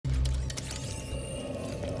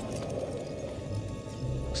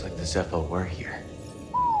Looks like the Zepho were here.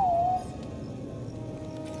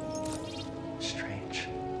 Strange.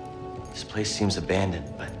 This place seems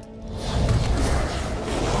abandoned, but...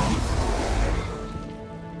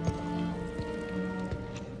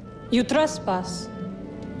 You trespass,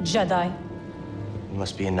 Jedi. You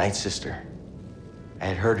must be a Night Sister. I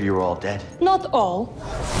had heard you were all dead. Not all.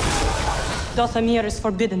 Dothamir is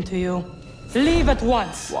forbidden to you. Leave at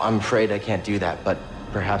once. Well, I'm afraid I can't do that, but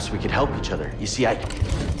perhaps we could help each other. You see,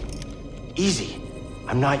 Easy.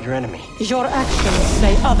 I'm not your enemy. Your actions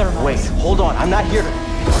say otherwise. Wait, hold on. I'm not here to...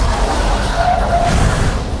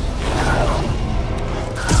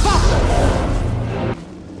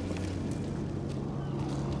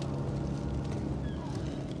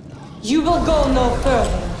 You will go no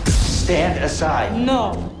further. Stand aside.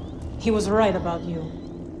 No. He was right about you.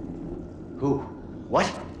 Who? What?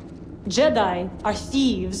 Jedi are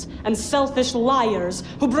thieves and selfish liars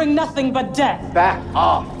who bring nothing but death. Back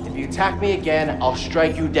off. If you attack me again, I'll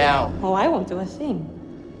strike you down. Oh, I won't do a thing.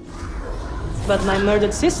 But my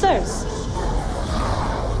murdered sisters...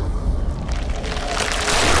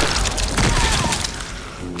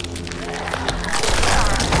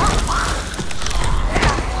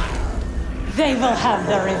 they will have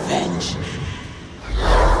their revenge.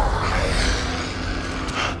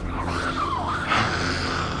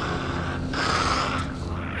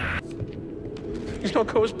 It's not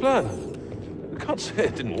go as planned. You can't say I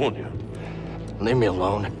didn't warn you. Leave me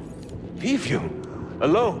alone. Leave you?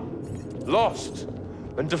 Alone? Lost?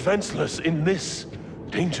 And defenseless in this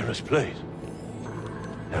dangerous place?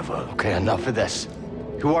 Never. Okay, enough of this.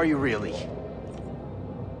 Who are you really?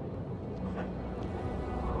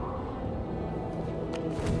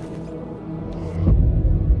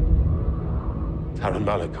 Taran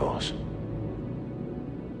Malikos.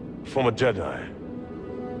 Former Jedi.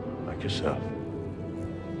 Like yourself.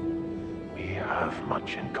 We have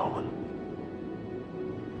much in common.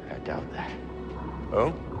 I doubt that.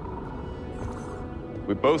 Oh?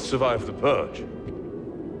 We both survived the Purge.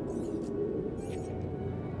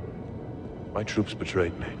 My troops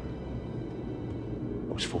betrayed me.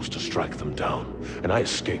 I was forced to strike them down, and I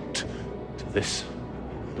escaped to this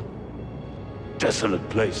desolate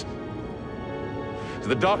place. To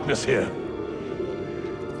the darkness here.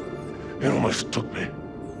 It almost took me.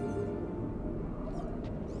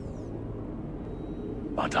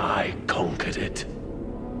 But I conquered it.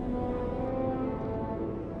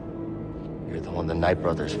 You're the one the Night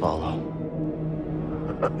Brothers follow.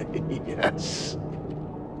 Yes.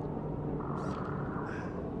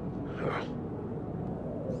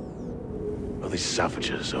 Well, these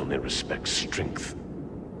savages only respect strength.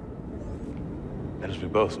 And as we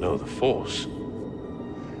both know, the Force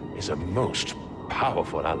is a most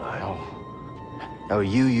powerful ally. No,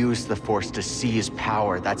 you used the Force to seize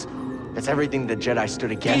power. That's everything the Jedi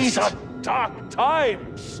stood against. These are dark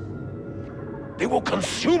times. They will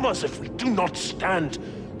consume us if we do not stand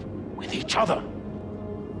with each other.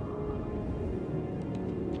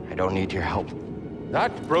 I don't need your help.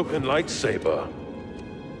 That broken lightsaber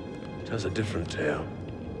tells a different tale.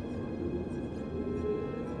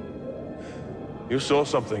 You saw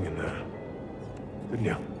something in there, didn't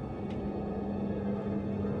you?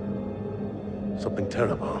 Something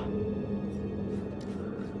terrible.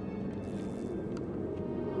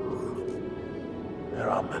 There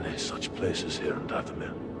are many such places here in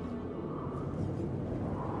Dathomir.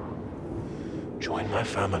 Join my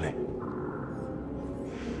family.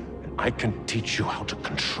 And I can teach you how to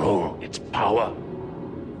control its power.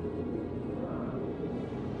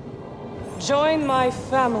 Join my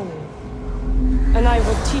family, and I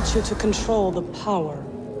will teach you to control the power.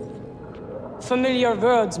 Familiar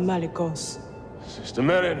words, Malikos. Sister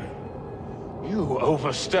Merrin, you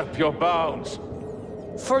overstep your bounds.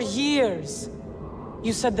 For years,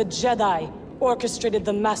 you said the Jedi orchestrated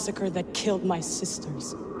the massacre that killed my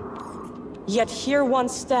sisters. Yet here one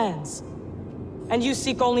stands, and you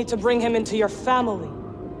seek only to bring him into your family.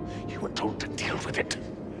 You were told to deal with it.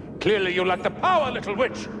 Clearly you lack the power, little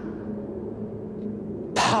witch.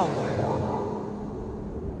 Power.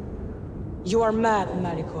 You are mad,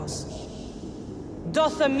 Malikos.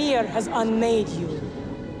 Dothamir has unmade you,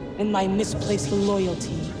 and my misplaced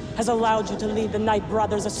loyalty has allowed you to lead the Night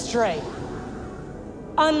Brothers astray.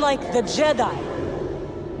 Unlike the Jedi,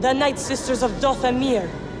 the Night Sisters of Dothamir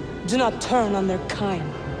do not turn on their kind.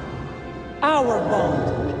 Our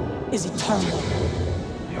bond is eternal.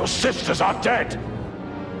 Your sisters are dead!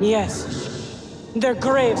 Yes, their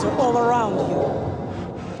graves are all around you.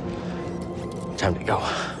 Time to go.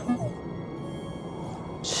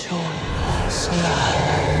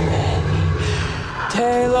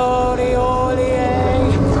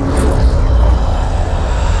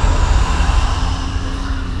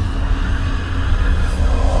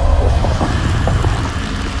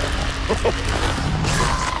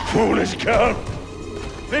 Foolish girl!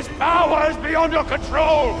 This power is beyond your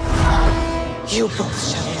control! You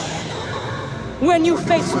both shall learn. When you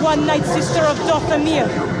face one Night Sister of Dathomir,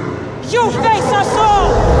 you face us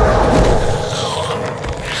all!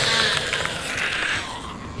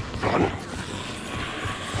 Run.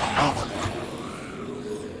 No.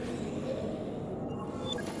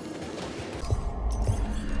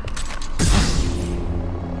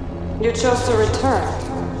 You chose to return.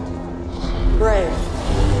 Brave,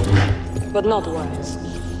 but not wise.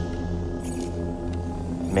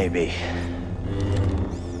 Maybe.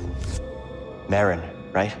 Merrin,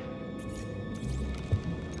 right?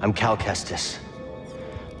 I'm Cal Kestis.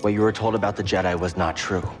 What you were told about the Jedi was not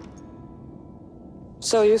true.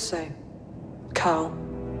 So you say. Cal.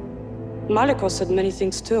 Malicos said many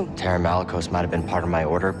things too. Terran Malicos might have been part of my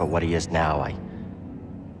order, but what he is now, I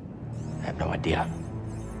have no idea.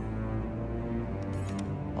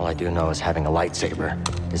 All I do know is having a lightsaber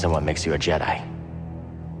isn't what makes you a Jedi.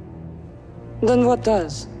 Then what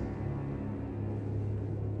does?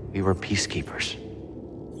 We were peacekeepers.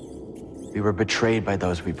 We were betrayed by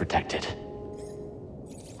those we protected.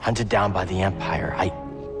 Hunted down by the Empire.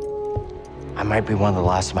 I might be one of the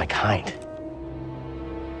last of my kind.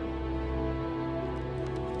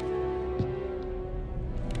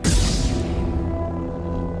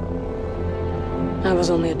 I was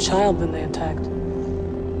only a child when they attacked.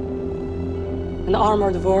 An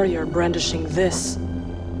armored warrior brandishing this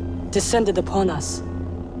descended upon us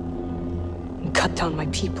and cut down my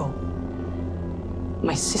people,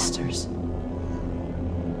 my sisters,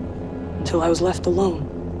 until I was left alone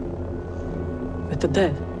with the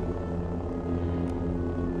dead.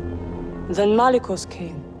 Then Malicos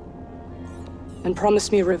came and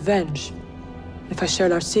promised me revenge if I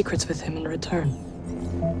shared our secrets with him in return.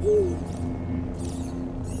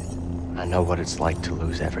 I know what it's like to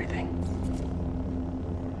lose everything.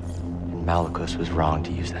 And Malicos was wrong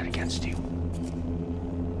to use that against you.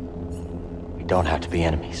 We don't have to be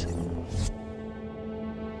enemies.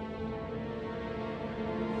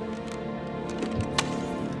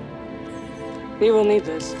 We will need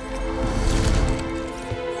this.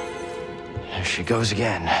 There she goes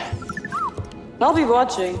again. I'll be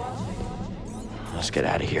watching. Let's get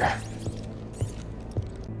out of here.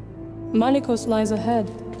 Malicos lies ahead.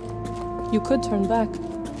 You could turn back.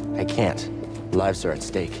 I can't. Lives are at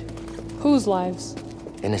stake. Whose lives?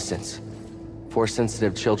 Innocents. 4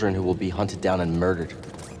 sensitive children who will be hunted down and murdered.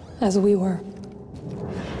 As we were.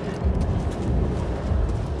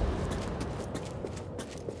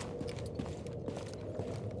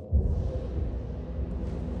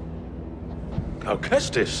 Cal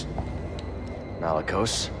Kestis,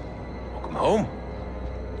 Malicos. welcome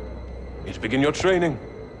home. Need to begin your training.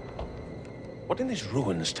 What in these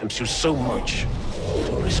ruins tempts you so much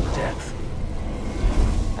to risk death?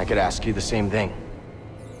 I could ask you the same thing.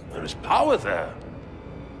 There is power there.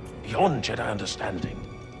 Beyond Jedi understanding.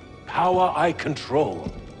 Power I control.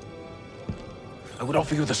 I would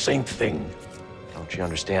offer you the same thing. Don't you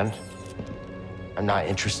understand? I'm not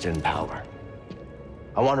interested in power.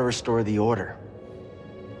 I want to restore the Order.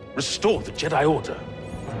 Restore the Jedi Order.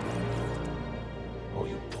 Oh,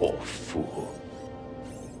 you poor fool.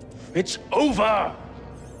 It's over!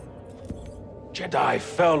 Jedi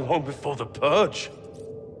fell long before the Purge.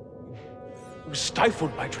 We were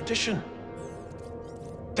stifled by tradition.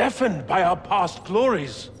 Deafened by our past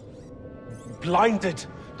glories. Blinded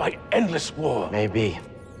by endless war. Maybe.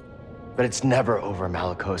 But it's never over,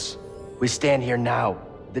 Malicos. We stand here now,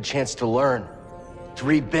 with the chance to learn. To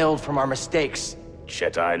rebuild from our mistakes.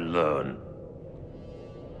 Jedi learn.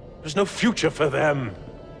 There's no future for them.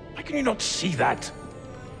 Why can you not see that?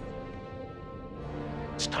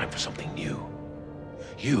 It's time for something new.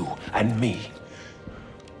 You and me.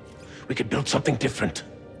 We could build something different.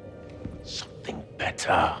 Something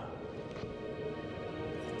better.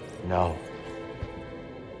 No.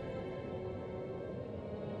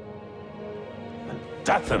 And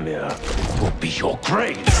Dathomir will be your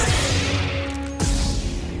grave.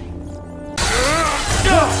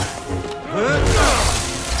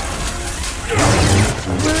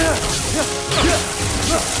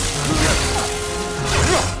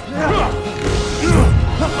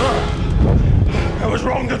 I was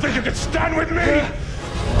wrong to think you could stand with me!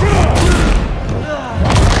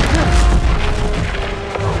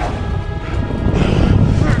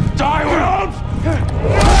 Die, world!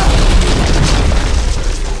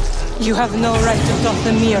 You have no right to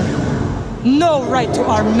Dathomir. No right to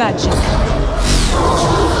our magic.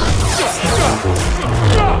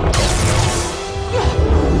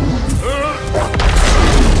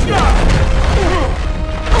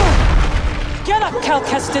 Get up, Cal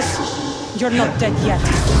Kestis! You're not dead yet.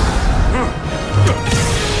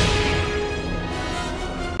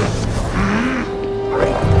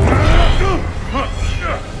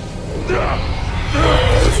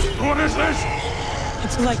 What is this?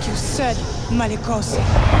 It's like you said, Malikos.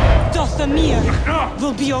 Dothamir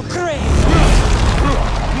will be your grave.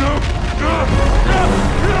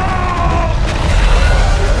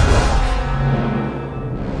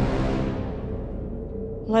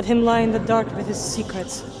 Let him lie in the dark with his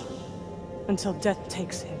secrets until death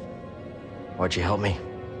takes him. Why'd you help me?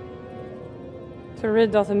 To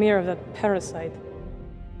rid Dothamir of that parasite.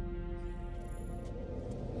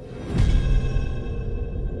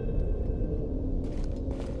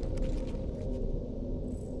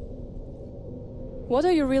 What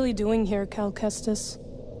are you really doing here, Cal Kestis?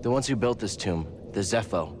 The ones who built this tomb, the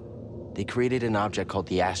Zepho, they created an object called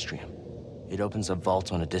the Astrium. It opens a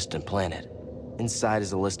vault on a distant planet. Inside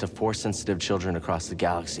is a list of Force-sensitive children across the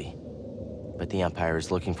galaxy. But the Empire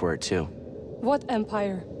is looking for it too. What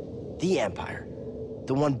Empire? The Empire.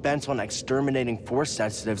 The one bent on exterminating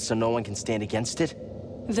Force-sensitive so no one can stand against it?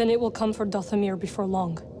 Then it will come for Dothamir before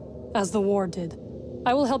long, as the war did.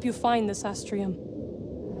 I will help you find this Astrium.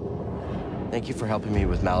 Thank you for helping me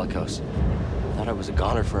with Malikos. Thought I was a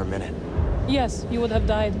goner for a minute. Yes, you would have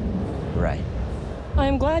died. Right. I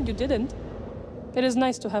am glad you didn't. It is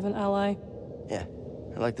nice to have an ally. Yeah,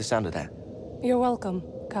 I like the sound of that. You're welcome,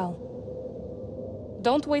 Cal.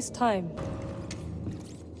 Don't waste time.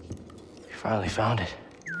 You finally found it.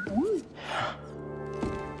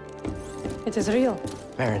 It is real.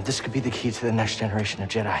 Merrin, this could be the key to the next generation of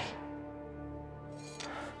Jedi.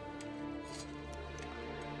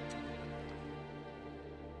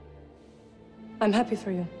 I'm happy for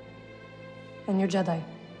you. And your Jedi.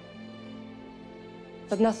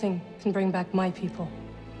 But nothing can bring back my people.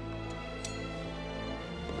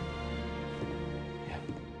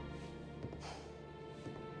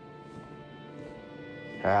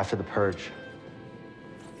 After the Purge,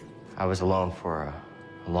 I was alone for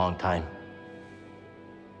a long time.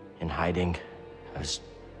 In hiding, I was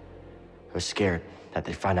scared that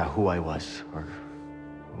they'd find out who I was, or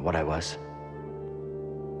what I was.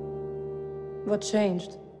 What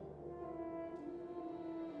changed?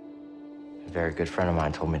 A very good friend of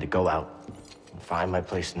mine told me to go out and find my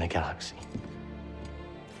place in the galaxy.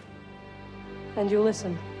 And you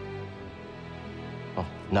listened? Well,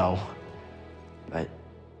 no. But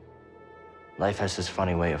life has this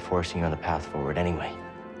funny way of forcing you on the path forward anyway.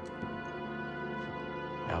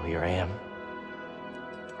 Now here I am.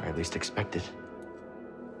 Or at least expected.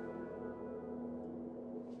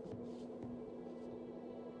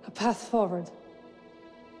 A path forward.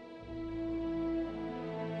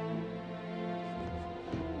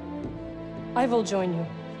 I will join you.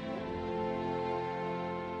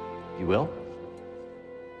 You will?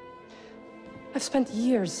 I've spent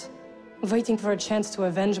years waiting for a chance to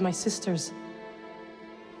avenge my sisters.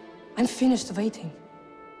 I'm finished waiting.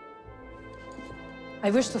 I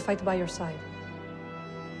wish to fight by your side.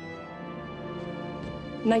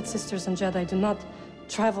 Night Sisters and Jedi do not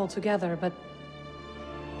travel together, but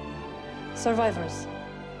survivors.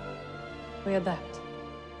 We adapt.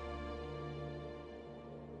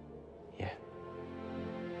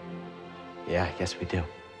 Yeah, I guess we do.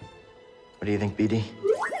 What do you think, BD?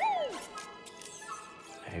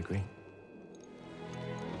 I agree.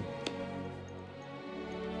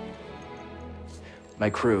 My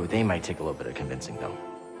crew, they might take a little bit of convincing, though.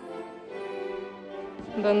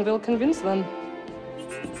 Then we'll convince them.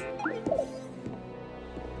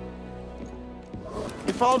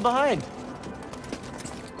 You're falling behind.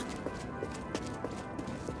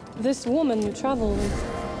 This woman you travel with,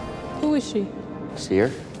 who is she? See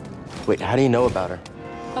her? Wait, how do you know about her?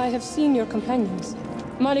 I have seen your companions.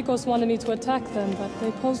 Malikos wanted me to attack them, but they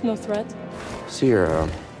pose no threat. See her,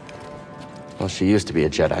 well, she used to be a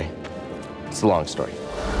Jedi. It's a long story.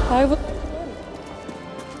 I will...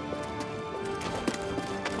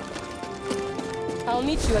 I'll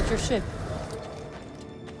meet you at your ship.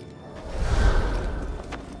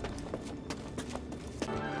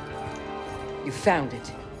 You found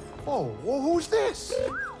it. Oh, well, who's this?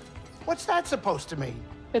 What's that supposed to mean?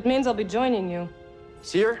 It means I'll be joining you.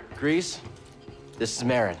 See her? Grease? This is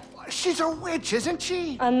Merrin. She's a witch, isn't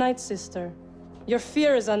she? A Night Sister. Your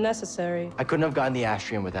fear is unnecessary. I couldn't have gotten the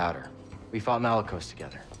Astrium without her. We fought Malikos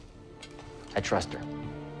together. I trust her.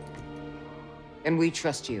 And we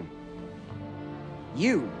trust you.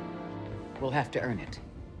 You will have to earn it.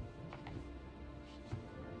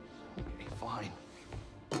 Okay, fine.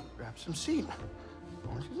 Grab some seat.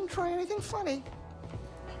 She doesn't try anything funny.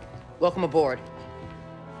 Welcome aboard.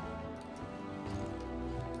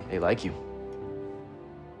 They like you.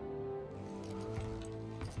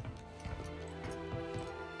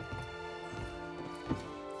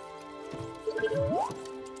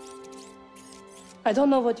 I don't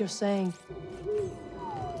know what you're saying.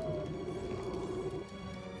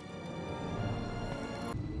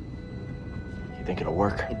 You think it'll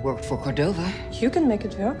work? It worked for Cordova. You can make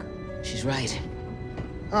it work. She's right.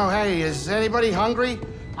 Oh, hey, is anybody hungry?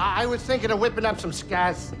 I was thinking of whipping up some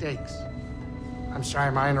scaz steaks. I'm sorry,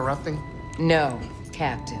 am I interrupting? No,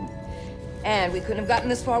 Captain. And we couldn't have gotten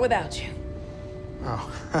this far without you.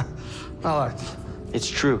 Oh, well, It's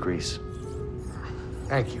true, Grease.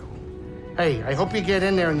 thank you. Hey, I hope you get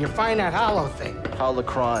in there and you find that hollow thing.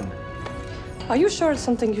 Holocron. Are you sure it's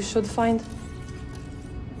something you should find?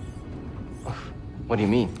 What do you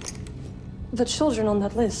mean? The children on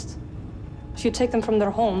that list. If you take them from their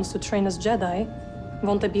homes to train as Jedi,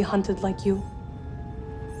 won't they be hunted like you?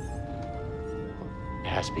 It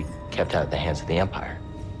has to be kept out of the hands of the Empire.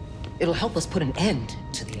 It'll help us put an end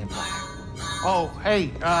to the Empire. Oh,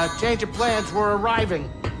 hey, change of plans, we're arriving.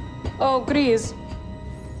 Oh, Grease.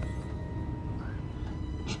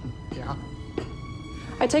 Yeah?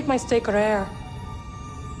 I take my steak rare.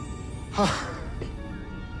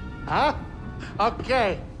 Huh?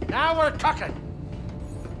 Okay, now we're cooking.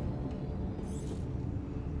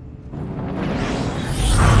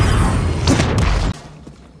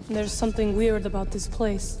 There's something weird about this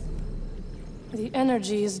place. The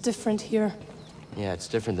energy is different here. Yeah, it's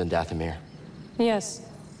different than Dathomir. Yes.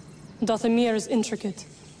 Dathomir is intricate.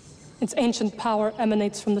 Its ancient power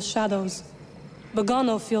emanates from the shadows.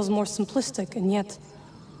 Bogano feels more simplistic, and yet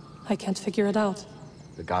I can't figure it out.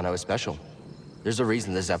 Bogano is special. There's a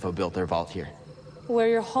reason the Zepho built their vault here. Where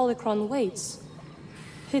your holocron waits.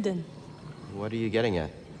 Hidden. What are you getting at?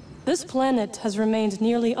 This planet has remained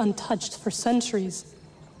nearly untouched for centuries.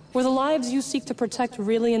 Were the lives you seek to protect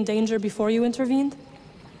really in danger before you intervened?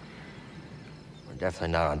 We're definitely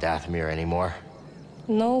not on Dathomir anymore.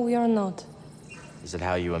 No, we are not. Is it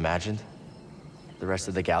how you imagined? The rest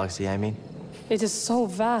of the galaxy, I mean? It is so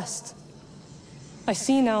vast. I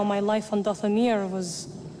see now my life on Dathomir was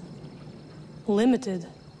limited.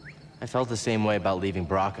 I felt the same way about leaving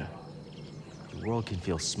Braca. The world can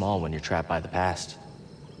feel small when you're trapped by the past.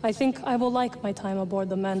 I think I will like my time aboard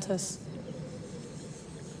the Mantis.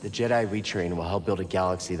 The Jedi retrain will help build a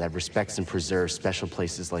galaxy that respects and preserves special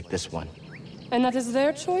places like this one. And that is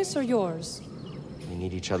their choice or yours? We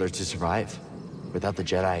need each other to survive. Without the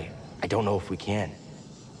Jedi, I don't know if we can.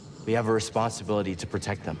 We have a responsibility to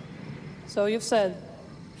protect them. So you've said.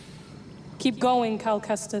 Keep going, Cal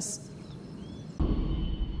Kestis.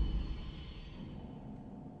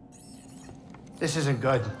 This isn't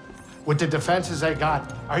good. With the defenses I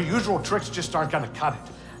got, our usual tricks just aren't gonna cut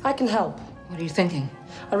it. I can help. What are you thinking?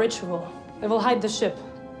 A ritual. It will hide the ship,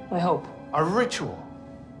 I hope. A ritual?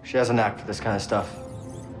 She has a knack for this kind of stuff.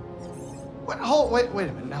 Wait a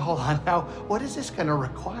minute, now hold on. Now, what is this gonna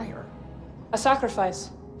require? A sacrifice.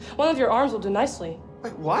 One of your arms will do nicely.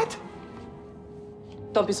 Wait, what?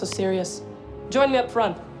 Don't be so serious. Join me up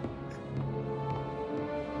front.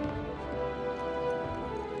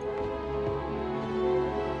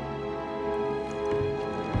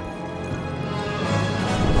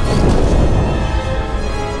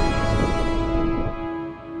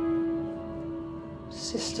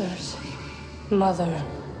 Sisters, Mother,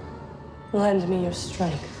 lend me your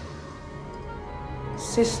strength.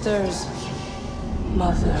 Sisters,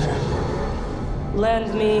 Mother,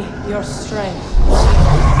 lend me your strength.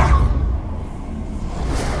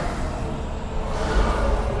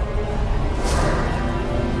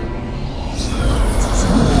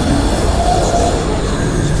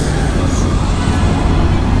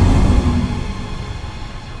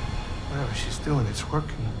 Whatever she's doing, it's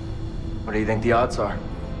working. What do you think the odds are?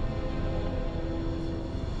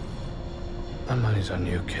 My money's on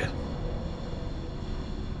you, kid.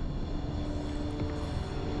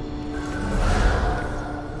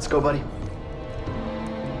 Let's go, buddy.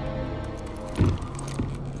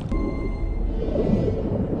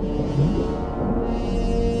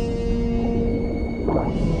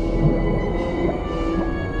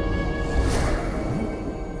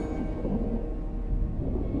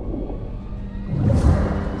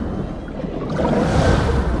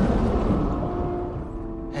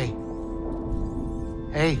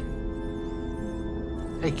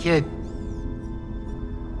 Hey, kid.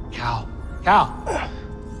 Cal. Cal!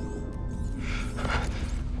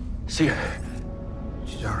 See her.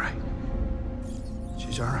 She's all right.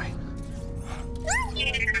 She's all right.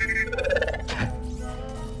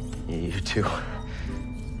 You too.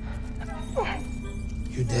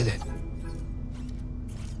 You did it.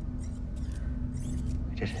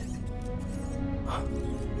 We did it.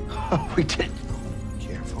 We did it.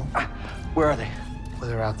 Careful. Where are they? Well,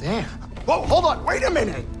 they're out there. Whoa, hold on. Wait a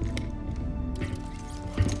minute.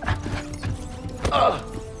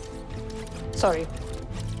 Sorry.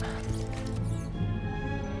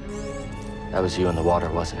 That was you in the water,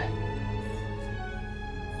 wasn't it?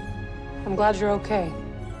 I'm glad you're okay.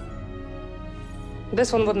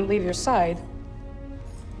 This one wouldn't leave your side.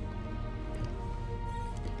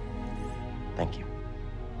 Thank you.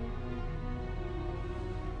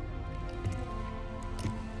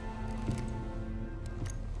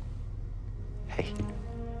 Hey.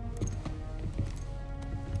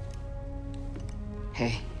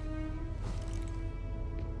 Hey.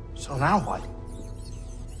 So now what?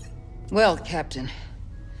 Well, Captain,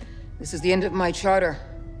 this is the end of my charter.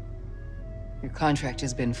 Your contract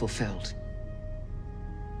has been fulfilled.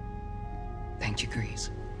 Thank you,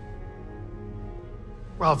 Grease.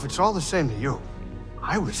 Well, if it's all the same to you,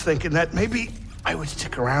 I was thinking that maybe I would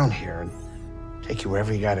stick around here and take you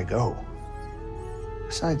wherever you gotta go.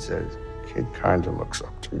 Besides, the kid kinda looks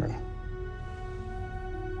up to me.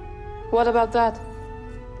 What about that?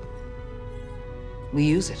 We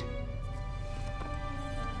use it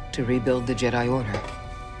to rebuild the Jedi Order.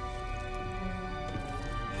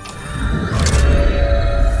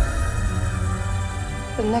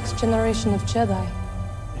 The next generation of Jedi.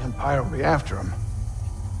 The Empire will be after him,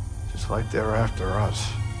 just like they're after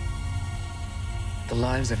us. The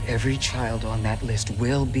lives of every child on that list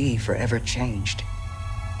will be forever changed.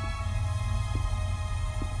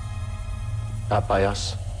 Not by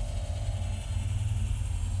us.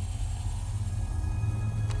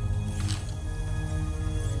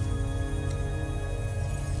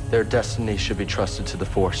 Their destiny should be trusted to the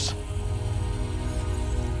Force.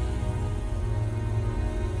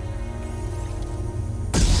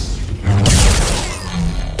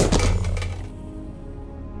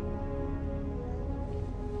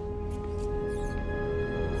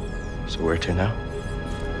 So where to now?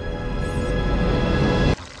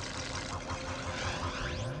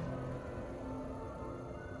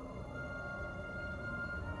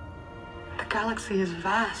 The galaxy is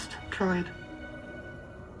vast, droid.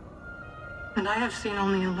 And I have seen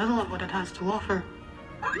only a little of what it has to offer.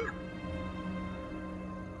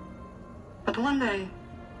 But one day,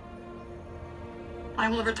 I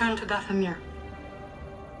will return to Dathomir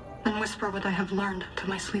and whisper what I have learned to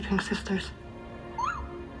my sleeping sisters.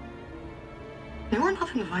 You are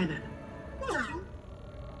not invited.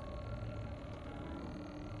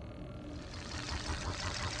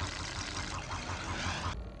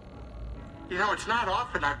 You know, it's not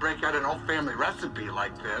often I break out an old family recipe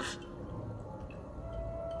like this.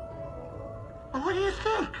 Well, what do you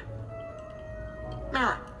think?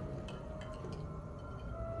 Merrin.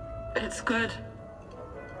 It's good.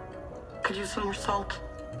 Could use some more salt.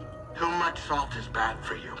 Too much salt is bad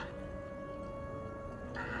for you.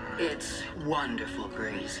 It's wonderful,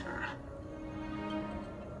 Grease.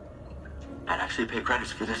 I'd actually pay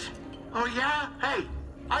credits for this. Oh, yeah? Hey,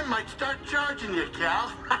 I might start charging you, Cal.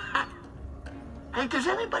 Hey, does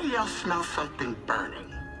anybody else smell something burning?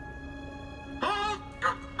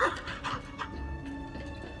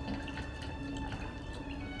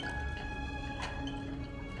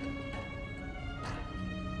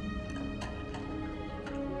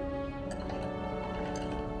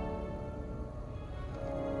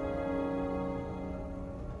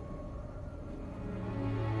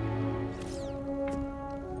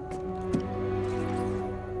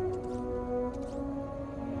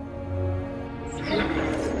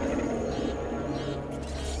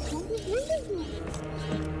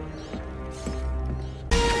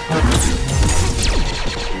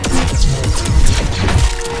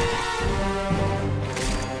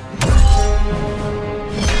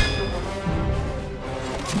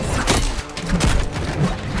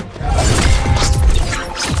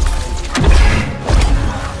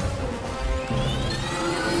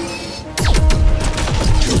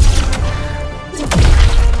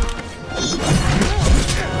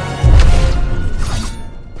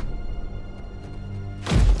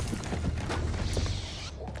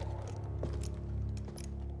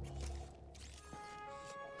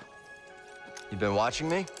 You been watching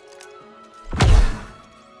me?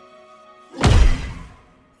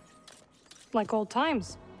 Like old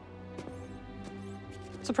times.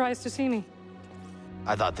 Surprised to see me.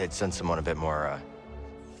 I thought they'd send someone a bit more,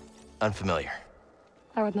 unfamiliar.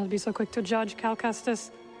 I would not be so quick to judge, Cal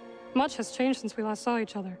Kestis. Much has changed since we last saw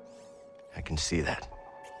each other. I can see that.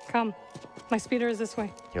 Come. My speeder is this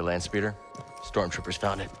way. Your land speeder? Stormtroopers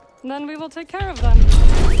found it. Then we will take care of them.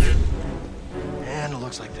 And it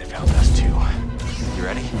looks like they found us too. You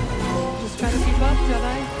ready? Just try to keep up, Jedi.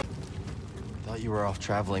 I thought you were off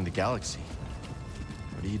traveling the galaxy.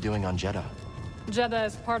 What are you doing on Jeddah? Jeddah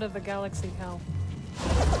is part of the galaxy, Cal.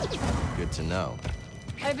 Good to know.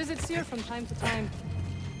 I visit Seer from time to time.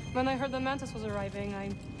 When I heard the Mantis was arriving,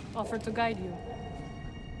 I offered to guide you.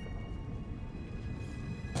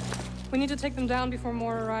 We need to take them down before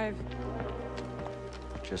more arrive.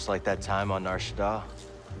 Just like that time on Nar Shaddaa.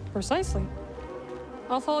 Precisely.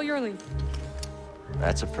 I'll follow your lead.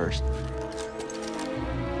 That's a first.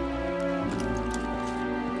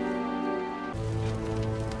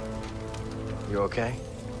 You okay?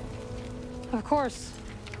 Of course.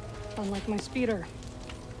 Unlike my speeder.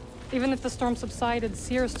 Even if the storm subsided,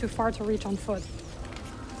 Seer is too far to reach on foot.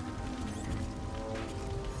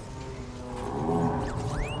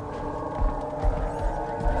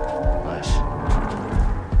 Nice.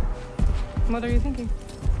 What are you thinking?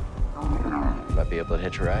 Might be able to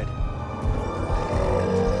hitch a ride.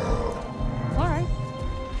 All right.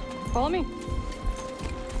 Follow me.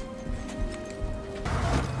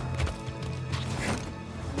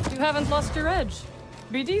 You haven't lost your edge.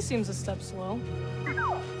 BD seems a step slow.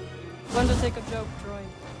 When to take a joke, droid.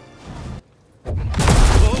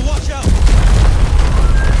 Oh, watch out!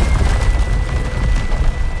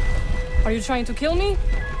 Are you trying to kill me?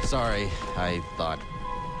 Sorry, I thought.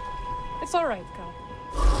 It's all right, Cal.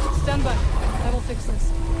 Stand back. I will fix this.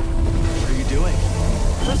 What are you doing?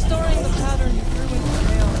 Restoring the pattern you threw into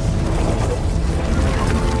chaos.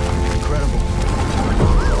 Incredible.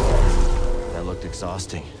 That looked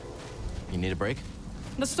exhausting. You need a break?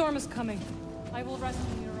 The storm is coming. I will rest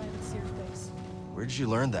when you arrive at Seer's base. Where did you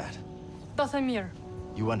learn that? Dathomir.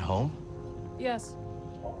 You went home? Yes.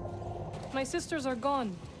 My sisters are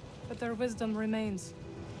gone, but their wisdom remains.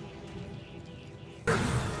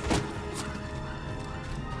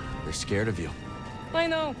 They're scared of you. I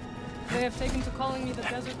know. They have taken to calling me the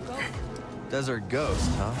Desert Ghost. Desert Ghost,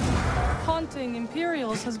 huh? Haunting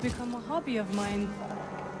Imperials has become a hobby of mine.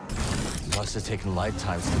 It must have taken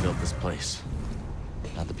lifetimes to build this place.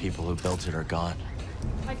 Now the people who built it are gone.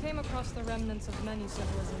 I came across the remnants of many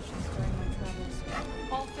civilizations during my travels.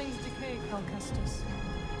 All things decay, Cal Kestis.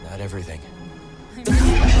 Not everything. You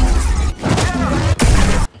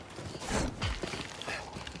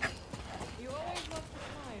always love to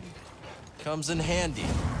climb. Comes in handy.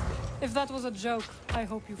 If that was a joke, I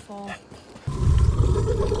hope you fall.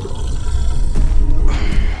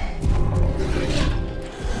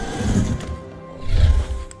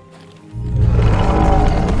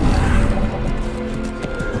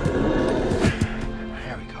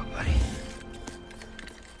 There we go, buddy.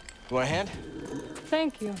 You want a hand?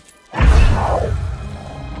 Thank you.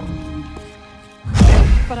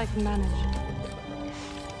 But I can manage.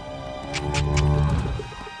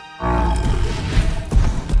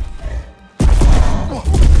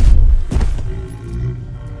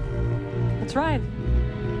 That's right.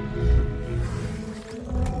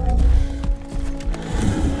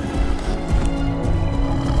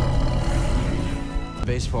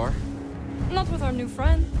 Base far? Not with our new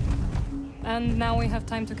friend. And now we have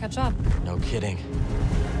time to catch up. No kidding.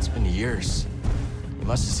 It's been years. You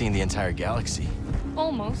must have seen the entire galaxy.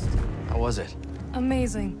 Almost. How was it?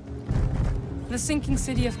 Amazing. The sinking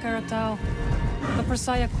city of Karatao. The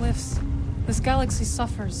Persaya Cliffs. This galaxy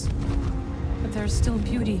suffers. But there is still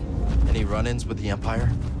beauty. Any run-ins with the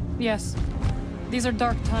Empire? Yes. These are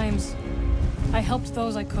dark times. I helped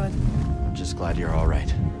those I could. I'm just glad you're all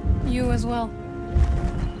right. You as well.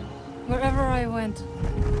 Wherever I went,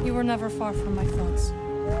 you were never far from my thoughts.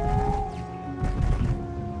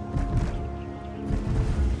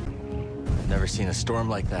 I've never seen a storm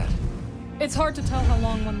like that. It's hard to tell how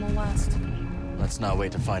long one will last. Let's not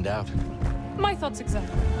wait to find out. My thoughts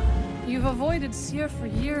exactly. You've avoided Seer for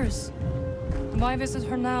years. Why visit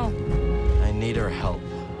her now? I need her help.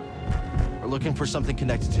 We're looking for something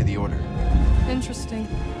connected to the Order. Interesting.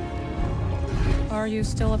 Are you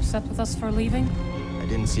still upset with us for leaving? I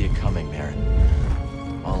didn't see it coming,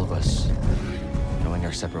 Merrin. All of us going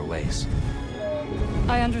our separate ways.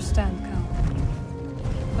 I understand, Cal.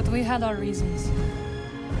 But we had our reasons.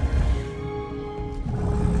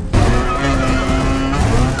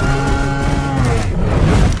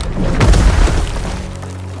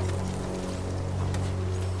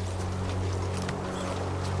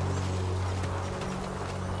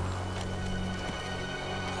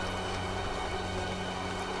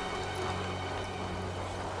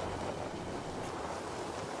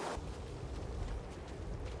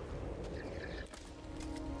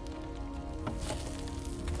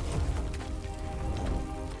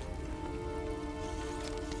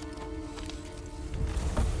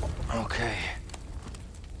 Okay.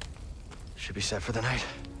 Should be set for the night.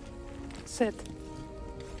 Sit.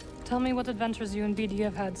 Tell me what adventures you and BD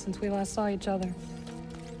have had since we last saw each other.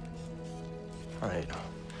 All right.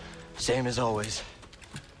 Same as always.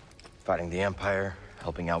 Fighting the Empire,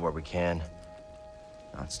 helping out where we can,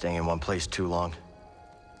 not staying in one place too long.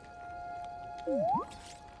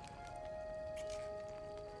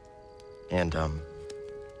 And,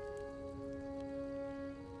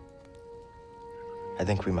 I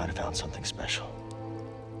think we might have found something special.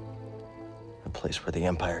 A place where the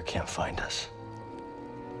Empire can't find us.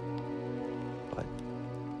 But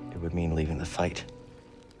it would mean leaving the fight.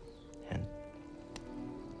 And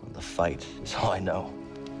well, the fight is all I know.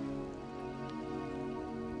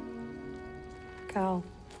 Cal.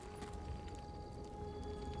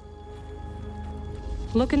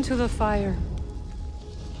 Look into the fire.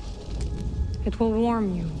 It will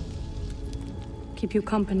warm you. Keep you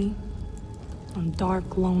company. On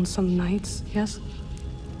dark, lonesome nights, yes?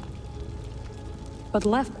 But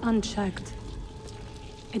left unchecked,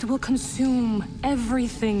 it will consume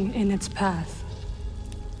everything in its path.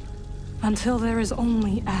 Until there is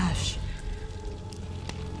only ash.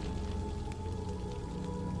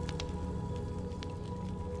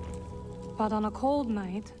 But on a cold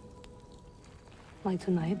night, like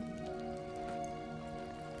tonight,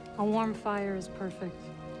 a warm fire is perfect.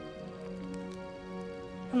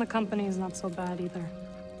 And the company is not so bad either.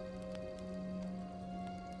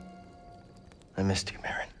 I missed you,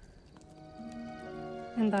 Merrin.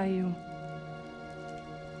 And I you.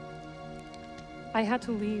 I had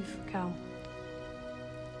to leave, Cal.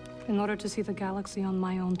 In order to see the galaxy on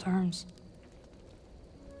my own terms.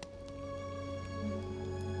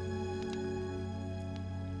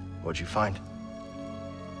 What'd you find?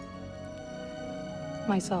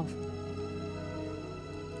 Myself.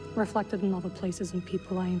 Reflected in all the places and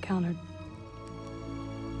people I encountered.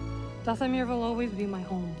 Dathomir will always be my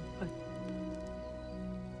home, but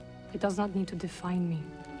it does not need to define me.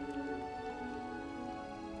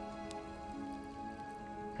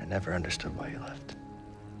 I never understood why you left.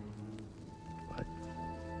 But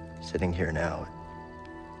sitting here now,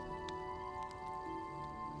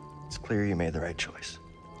 it's clear you made the right choice.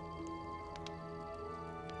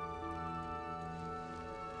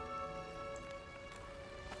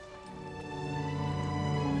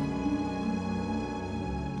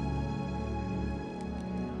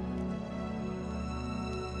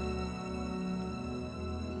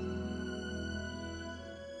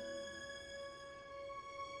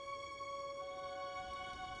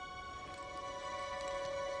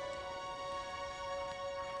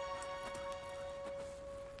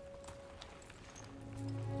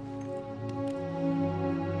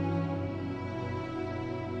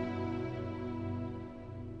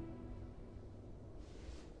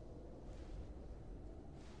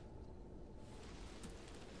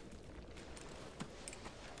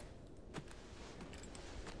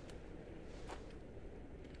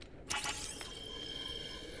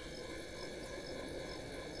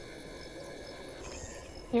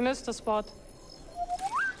 You missed a spot.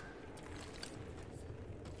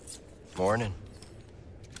 Morning.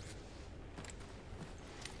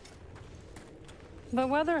 The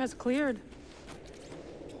weather has cleared.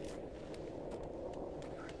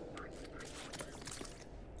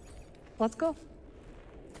 Let's go.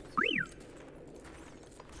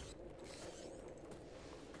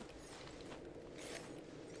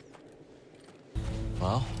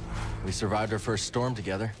 Well, we survived our first storm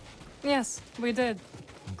together. Yes, we did.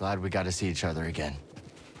 I'm glad we got to see each other again.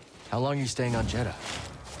 How long are you staying on Jedi?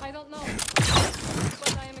 I don't know,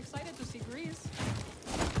 but I am excited to see Grease.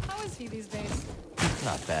 How is he these days?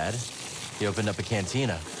 Not bad. He opened up a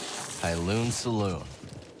cantina. Pyloon Saloon.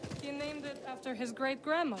 He named it after his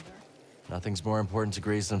great-grandmother. Nothing's more important to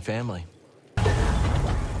Grease than family.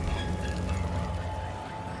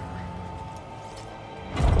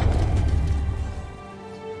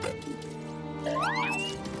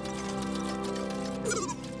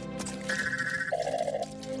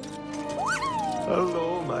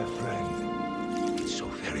 Hello, my friend. It's so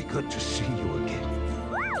very good to see you again.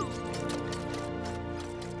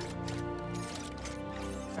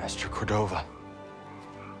 Master Cordova.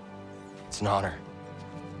 It's an honor.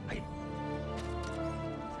 I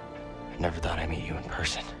never thought I'd meet you in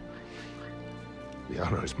person. The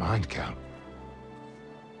honor is mine, Count.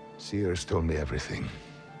 Seers told me everything.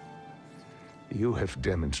 You have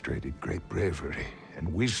demonstrated great bravery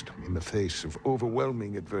and wisdom in the face of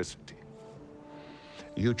overwhelming adversity.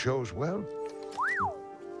 You chose well?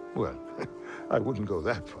 Well, I wouldn't go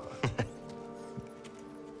that far.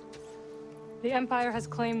 The Empire has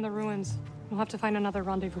claimed the ruins. We'll have to find another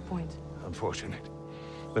rendezvous point. Unfortunate.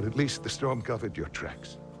 But at least the storm covered your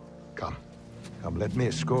tracks. Come. Come, let me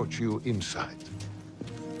escort you inside.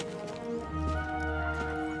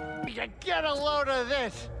 You get a load of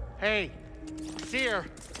this. Hey, Seer,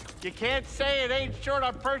 You can't say it ain't short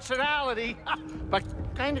on personality, but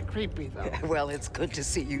kind of creepy, though. Well, it's good to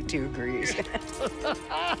see you two, Grease.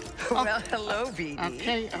 Well, hello,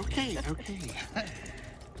 BD. Okay.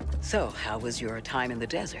 So, how was your time in the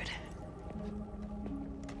desert?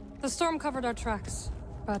 The storm covered our tracks,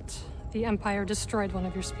 but the Empire destroyed one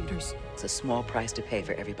of your speeders. It's a small price to pay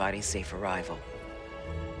for everybody's safe arrival.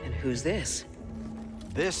 And who's this?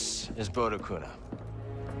 This is Bodokuna.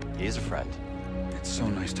 He's a friend. It's so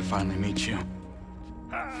nice to finally meet you.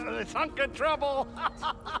 This hunk of trouble.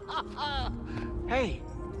 Hey,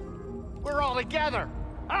 we're all together.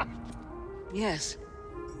 Huh? Yes.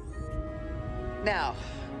 Now,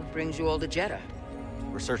 what brings you all to Jedi?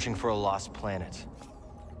 We're searching for a lost planet.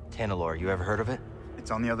 Tanalorr, you ever heard of it?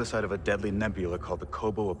 It's on the other side of a deadly nebula called the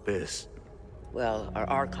Kobo Abyss. Well, our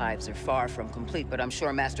archives are far from complete, but I'm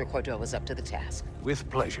sure Master Cordova's up to the task. With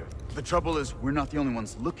pleasure. The trouble is, we're not the only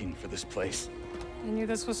ones looking for this place. I knew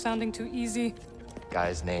this was sounding too easy.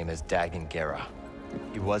 Guy's name is Dagan Gera.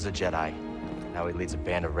 He was a Jedi. Now he leads a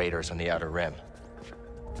band of raiders on the Outer Rim.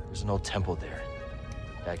 There's an old temple there.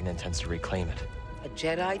 Dagan intends to reclaim it. A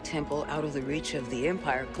Jedi temple out of the reach of the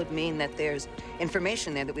Empire could mean that there's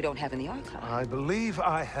information there that we don't have in the archive. I believe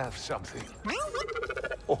I have something.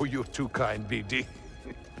 Oh, you're too kind, BD.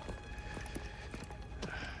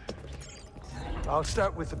 I'll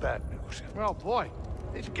start with the bad news. Well, boy,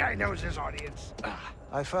 this guy knows his audience.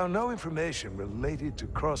 I found no information related to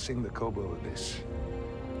crossing the Kobo Abyss.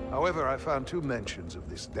 However, I found 2 mentions of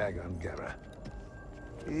this Dagan Gera.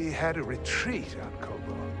 He had a retreat on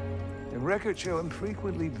Kobo, and records show him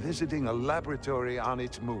frequently visiting a laboratory on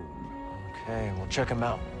its moon. Okay, we'll check him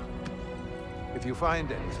out. If you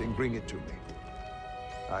find anything, bring it to me.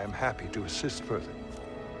 I am happy to assist further.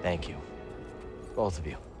 Thank you. Both of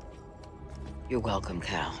you. You're welcome,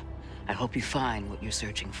 Cal. I hope you find what you're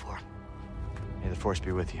searching for. May the Force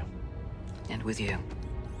be with you. And with you.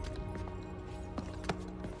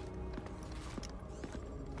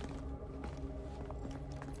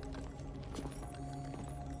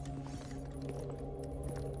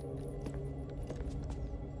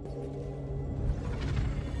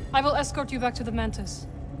 I will escort you back to the Mantis.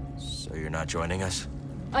 So you're not joining us?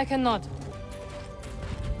 I cannot.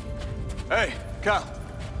 Hey, Cal,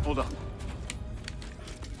 hold on.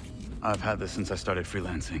 I've had this since I started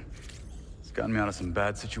freelancing. It's gotten me out of some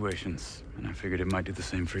bad situations, and I figured it might do the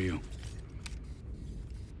same for you.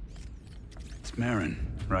 It's Merrin,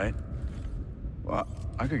 right? Well,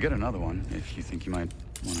 I could get another one if you think you might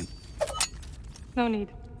want it. No need.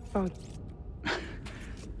 Both.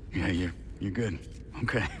 Yeah, you're good.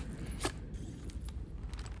 Okay.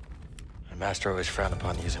 My master always frowned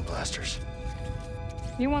upon using blasters.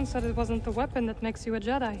 You once said it wasn't the weapon that makes you a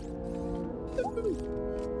Jedi.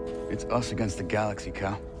 It's us against the galaxy,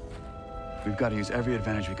 Cal. We've got to use every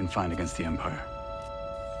advantage we can find against the Empire.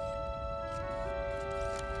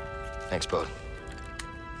 Thanks, Bode.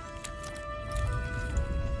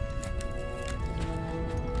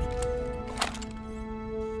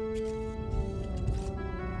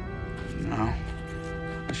 Now,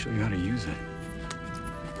 I'll show you how to use it.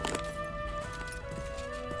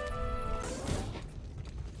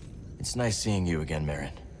 It's nice seeing you again,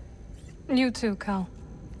 Merrin. You too, Cal.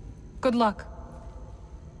 Good luck.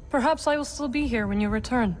 Perhaps I will still be here when you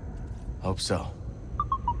return. Hope so.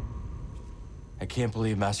 I can't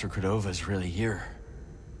believe Master Cordova is really here.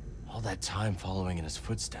 All that time following in his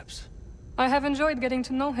footsteps. I have enjoyed getting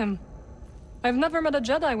to know him. I've never met a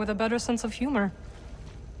Jedi with a better sense of humor.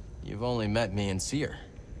 You've only met me and Seer.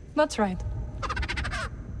 That's right.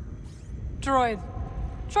 Droid,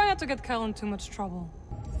 try not to get Cal in too much trouble.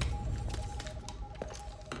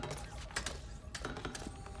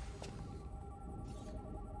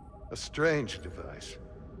 A strange device.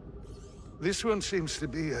 This one seems to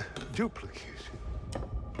be a duplicate.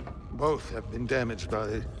 Both have been damaged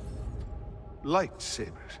by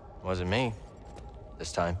lightsabers. Wasn't me.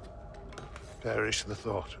 This time. Perish the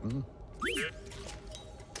thought, hmm? You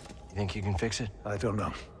think you can fix it? I don't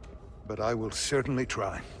know. But I will certainly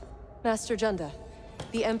try. Master Junda,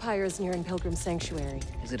 the Empire is nearing Pilgrim Sanctuary.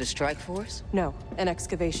 Is it a strike force? No, an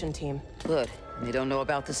excavation team. Good. They don't know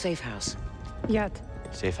about the safe house. Yet.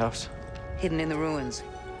 Safe house? Hidden in the ruins.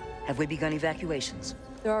 Have we begun evacuations?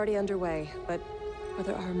 They're already underway, but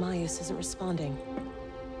Brother Armias isn't responding.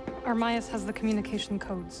 Armias has the communication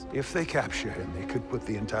codes. If they capture him, they could put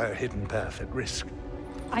the entire hidden path at risk.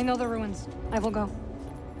 I know the ruins. I will go.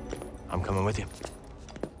 I'm coming with you.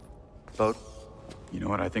 Boat? You know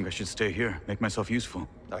what? I think I should stay here, make myself useful.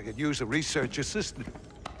 I could use a research assistant.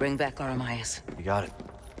 Bring back Armias. You got it.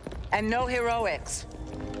 And no heroics.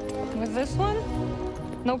 With this one?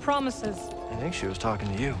 No promises. I think she was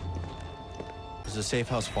talking to you. Is the safe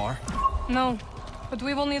house far? No, but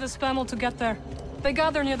we will need a spammel to get there. They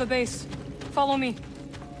gather near the base. Follow me.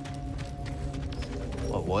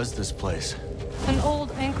 What was this place? An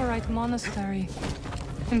old anchorite monastery.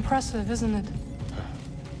 Impressive, isn't it?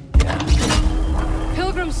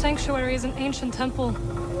 Pilgrim Sanctuary is an ancient temple.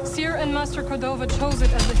 Seer and Master Cordova chose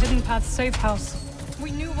it as the Hidden Path safe house.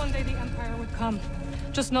 We knew one day the Empire would come,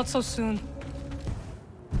 just not so soon.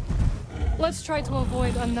 Let's try to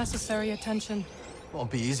avoid unnecessary attention. Won't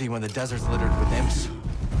be easy when the desert's littered with imps.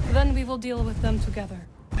 Then we will deal with them together.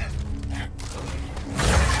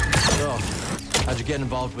 So, how'd you get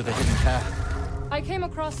involved with the Hidden Path? I came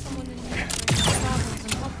across someone in the travels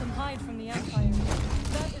and helped them hide from the Empire.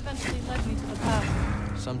 That eventually led me to the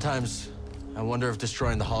path. Sometimes, I wonder if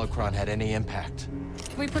destroying the holocron had any impact.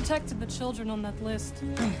 We protected the children on that list.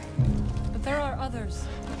 But there are others.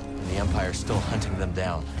 And the Empire's still hunting them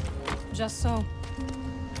down. Just so.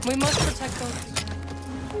 We must protect those.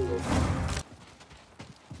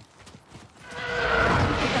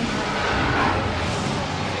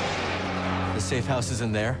 The safe house is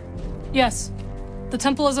in there? Yes. The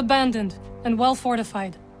temple is abandoned and well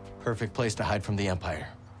fortified. Perfect place to hide from the Empire.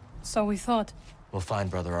 So we thought. We'll find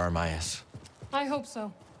Brother Armias. I hope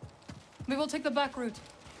so. We will take the back route.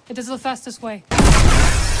 It is the fastest way.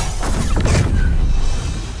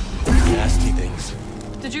 Nasty things.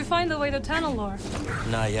 Did you find the way to Tanalor?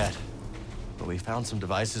 Not yet. But we found some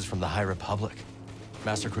devices from the High Republic.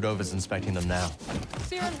 Master Cordova's inspecting them now.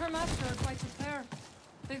 Seer and her master are quite a pair.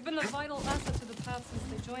 They've been a vital asset to the path since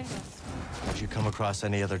they joined us. Did you come across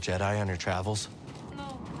any other Jedi on your travels?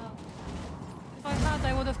 No. If I had,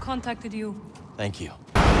 I would have contacted you. Thank you.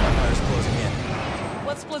 Empire's closing in.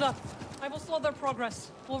 Let's split up. I will slow their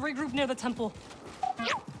progress. We'll regroup near the temple.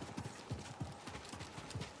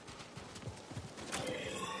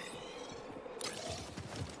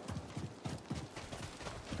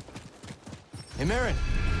 Hey, Merrin!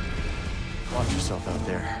 Watch yourself out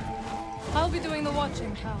there. I'll be doing the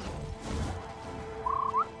watching, Cal.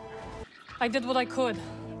 I did what I could,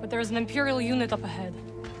 but there is an Imperial unit up ahead.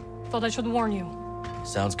 Thought I should warn you.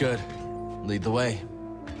 Sounds good. Lead the way.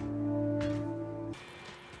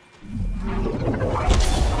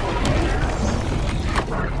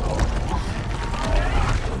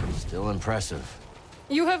 Still impressive.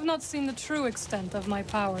 You have not seen the true extent of my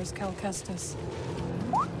powers, Cal Kestis.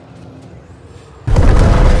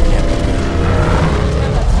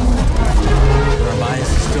 Armias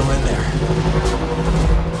is still in there.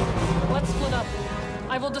 Let's split up.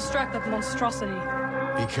 I will distract that monstrosity.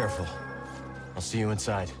 Be careful. I'll see you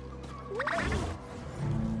inside.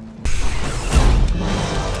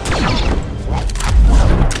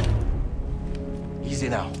 Easy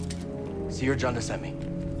now. Seer Junda sent me.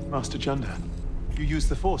 Master Junda, you use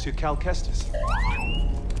the Force, you're Cal Kestis.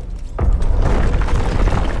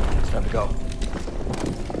 It's time to go.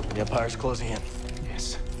 The Empire's closing in.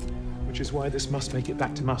 Yes. Which is why this must make it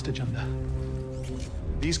back to Master Junda.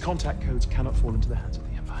 These contact codes cannot fall into the hands of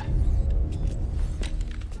the Empire.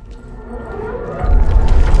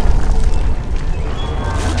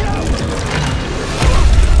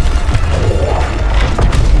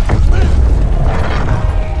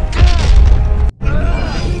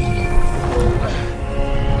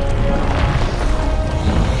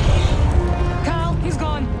 Cal, he's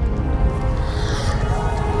gone.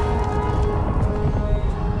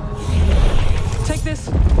 Take this.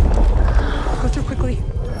 Go through quickly.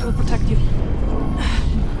 It will protect you.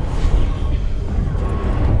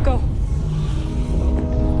 Go.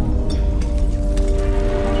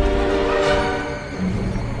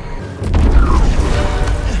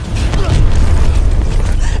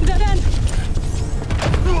 Dead end!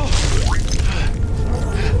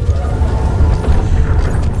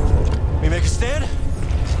 We make a stand?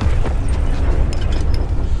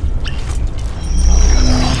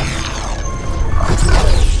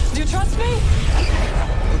 Do you trust me?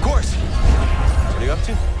 Of course. What are you up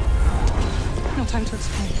to? No time to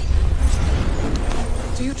explain.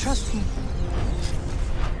 Do you trust me?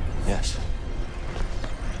 Yes.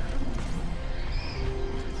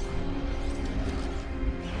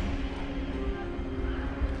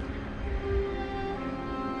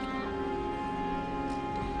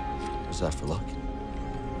 Was that for luck?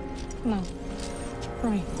 No. For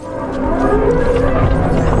me.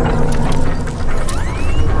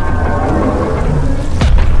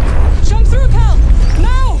 Jump through, Cal!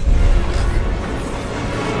 Now!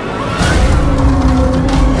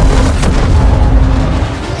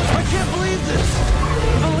 I can't believe this!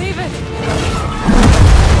 Believe it!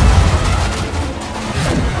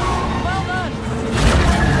 Well done!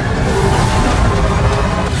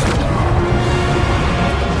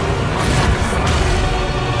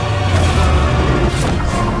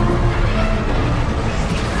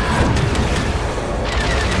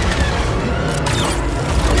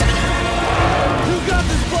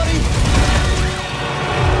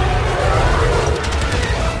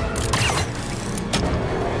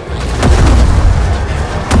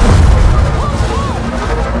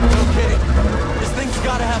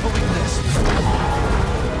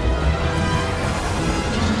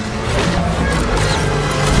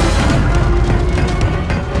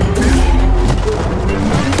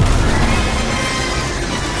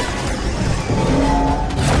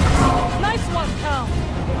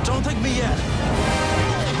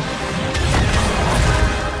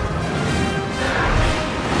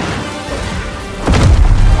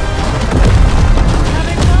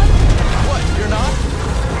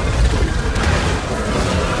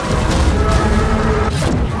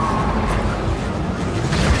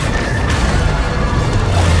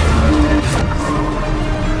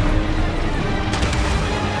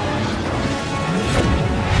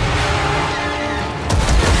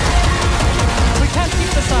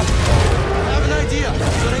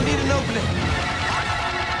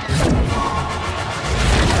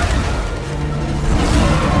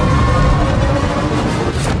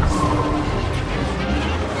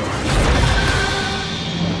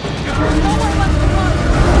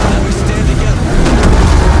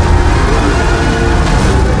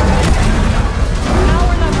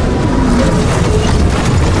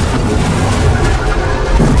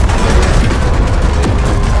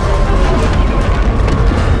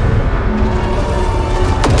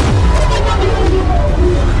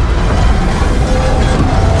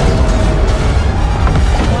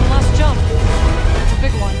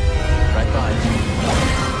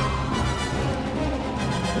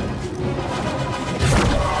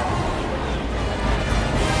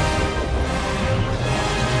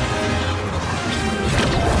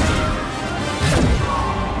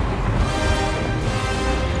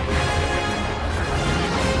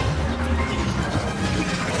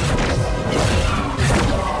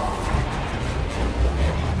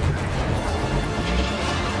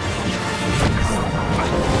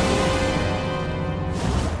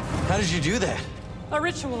 did you do that? A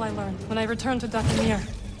ritual I learned when I returned to Dathomir.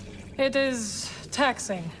 It is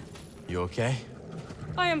taxing. You okay?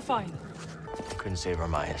 I am fine. Couldn't save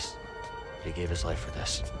Armias. He gave his life for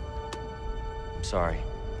this. I'm sorry.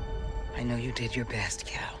 I know you did your best,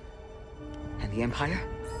 Cal. And the Empire?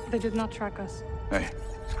 They did not track us. Hey,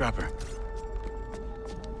 Scrapper.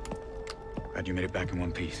 Glad you made it back in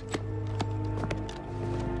one piece.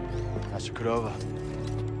 Master Cordova,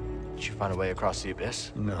 did you find a way across the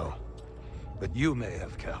abyss? No. But you may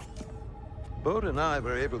have, Cal. Bode and I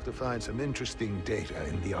were able to find some interesting data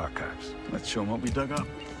in the archives. Let's show them what we dug up.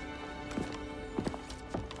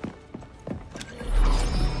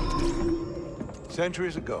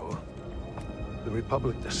 Centuries ago, the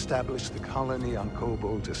Republic established a colony on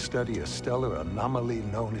Kobol to study a stellar anomaly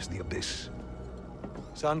known as the Abyss.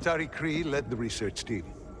 Santari Khri led the research team.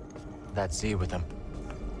 That Z with him.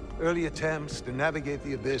 Early attempts to navigate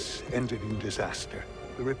the Abyss ended in disaster.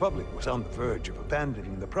 The Republic was on the verge of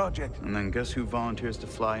abandoning the project. And then guess who volunteers to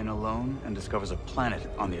fly in alone and discovers a planet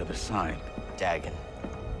on the other side? Dagon.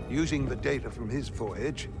 Using the data from his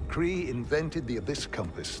voyage, Khri invented the Abyss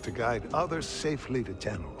Compass to guide others safely to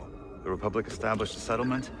Tanalorr. The Republic established a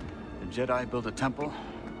settlement. The Jedi built a temple.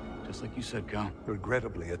 Just like you said, Cal.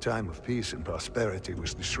 Regrettably, a time of peace and prosperity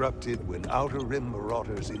was disrupted when Outer Rim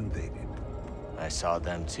marauders invaded. I saw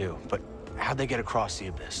them too, but how'd they get across the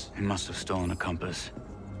abyss? They must have stolen a compass.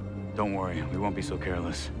 Don't worry, we won't be so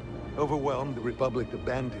careless. Overwhelmed, the Republic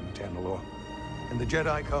abandoned Tanalorr, and the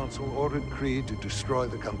Jedi Council ordered Khri to destroy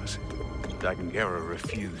the compasses. Dagon Gera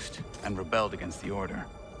refused and rebelled against the Order.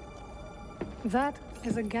 That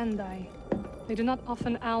is a Gendai. They do not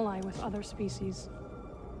often ally with other species.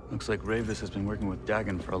 Looks like Ravis has been working with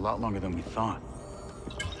Dagon for a lot longer than we thought.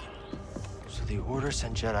 So the Order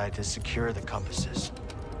sent Jedi to secure the compasses.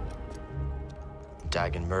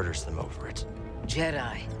 Dagon murders them over it.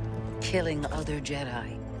 Jedi. Killing other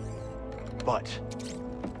Jedi. But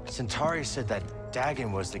Centauri said that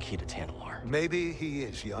Dagon was the key to Tanalorr. Maybe he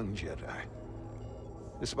is, young Jedi.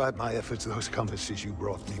 Despite my efforts, those compasses you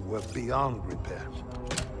brought me were beyond repair.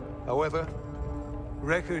 However,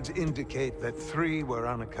 records indicate that 3 were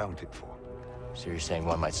unaccounted for. So you're saying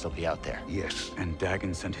one might still be out there? Yes. And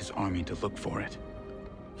Dagon sent his army to look for it.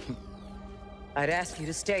 I'd ask you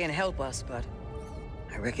to stay and help us, but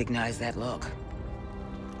I recognize that look.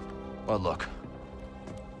 What look?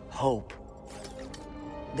 Hope.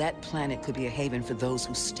 That planet could be a haven for those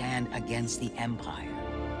who stand against the Empire.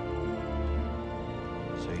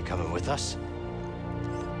 So you coming with us?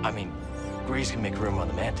 I mean, Grease can make room on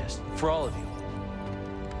the Mantis. For all of you.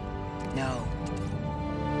 No.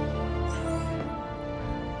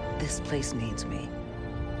 This place needs me.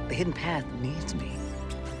 The Hidden Path needs me.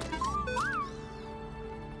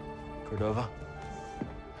 Cordova?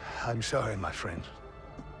 I'm sorry, my friend.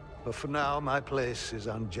 But for now, my place is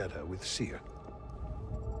on Jeddah with Seer.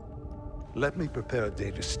 Let me prepare a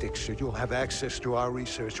data stick so you'll have access to our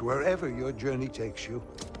research wherever your journey takes you.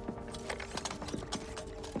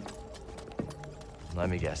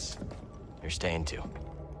 Let me guess. You're staying too.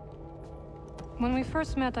 When we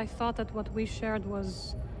first met, I thought that what we shared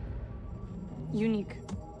was unique.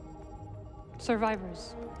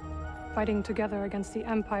 Survivors, fighting together against the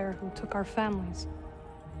Empire who took our families.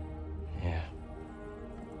 Yeah.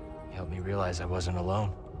 You helped me realize I wasn't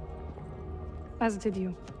alone. As did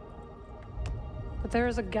you. But there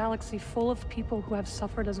is a galaxy full of people who have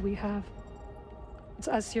suffered as we have. It's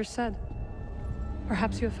as Seer said.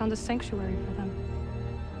 Perhaps you have found a sanctuary for them.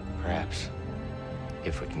 Perhaps.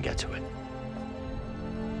 If we can get to it.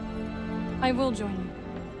 I will join you.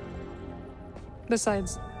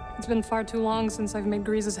 Besides, it's been far too long since I've made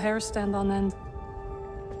Grease's hair stand on end.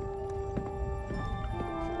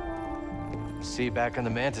 See you back on the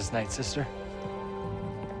Mantis night, sister.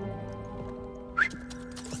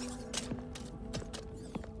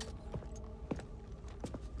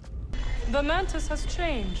 The Mantis has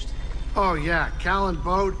changed. Oh yeah, Cal and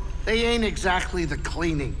Bode, they ain't exactly the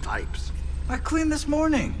cleaning types. I cleaned this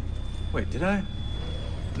morning. Wait, did I?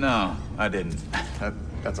 No, I didn't.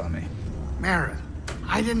 That's on me. Merrin,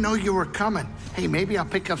 I didn't know you were coming. Hey, maybe I'll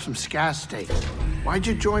pick up some scat steaks. Why'd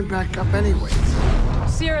you join back up anyways?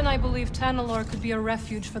 Seer and I believe Tanalorr could be a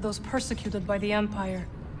refuge for those persecuted by the Empire.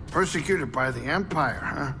 Persecuted by the Empire,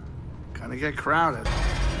 huh? Gonna get crowded.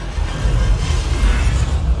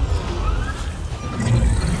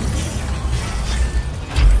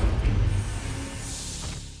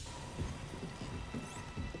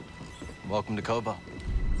 Welcome to Kobo.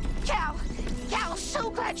 Cal, so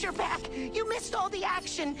glad you're back. You missed all the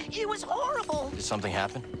action. It was horrible. Did something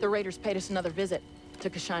happen? The Raiders paid us another visit.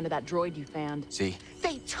 Took a shine to that droid you found. See?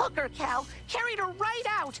 They took her, Cal. Carried her right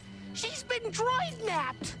out. She's been droid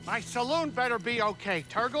napped. My saloon better be okay,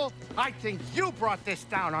 Turgle. I think you brought this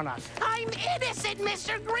down on us. I'm innocent,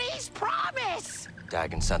 Mr. Grease, promise.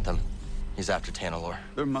 Dagon sent them. He's after Tanalorr.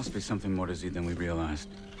 There must be something more to Z than we realized.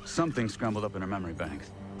 Something scrambled up in her memory banks.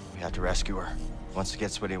 We have to rescue her. Once he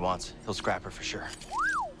gets what he wants, he'll scrap her for sure.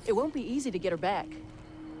 It won't be easy to get her back.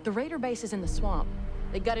 The Raider base is in the swamp.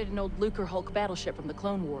 They gutted an old Lucre Hulk battleship from the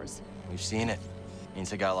Clone Wars. We've seen it. Means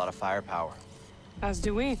they got a lot of firepower. As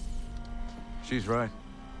do we. She's right.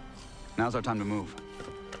 Now's our time to move.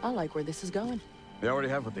 I like where this is going. They already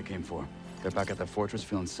have what they came for. They're back at their fortress,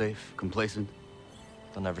 feeling safe, complacent.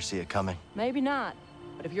 They'll never see it coming. Maybe not.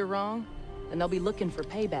 But if you're wrong, then they'll be looking for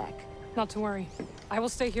payback. Not to worry. I will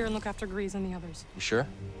stay here and look after Grease and the others. You sure?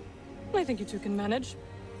 I think you two can manage.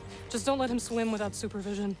 Just don't let him swim without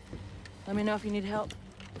supervision. Let me know if you need help.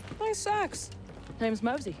 Nice axe. Name's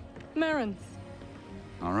Mosey. Merrin.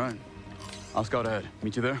 All right. I'll scout ahead.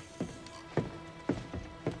 Meet you there?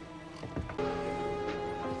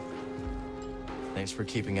 Thanks for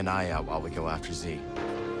keeping an eye out while we go after Z.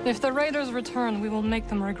 If the Raiders return, we will make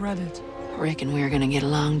them regret it. Reckon we're gonna get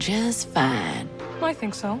along just fine. I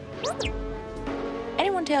think so.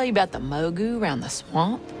 Anyone tell you about the Mogu around the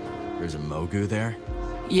swamp? There's a Mogu there?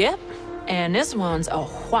 Yep, and this one's a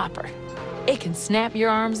whopper. It can snap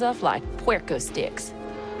your arms off like puerco sticks.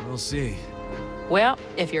 We'll see. Well,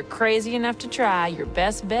 if you're crazy enough to try, your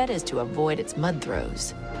best bet is to avoid its mud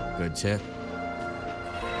throws. Good tip.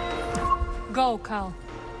 Go, Cal.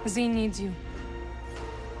 Z needs you.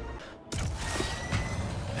 So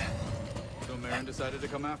Merrin decided to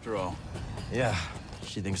come after all. Yeah.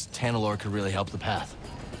 She thinks Tanalorr could really help the path.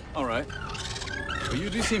 All right. But you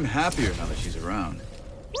do seem happier now that she's around.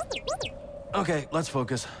 Okay, let's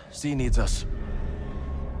focus. Z needs us.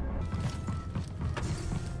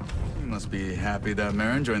 You must be happy that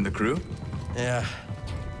Merrin joined the crew? Yeah.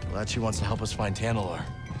 Glad she wants to help us find Tanalorr.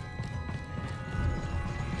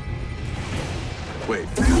 Wait,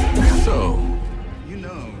 so you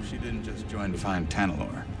know she didn't just join to find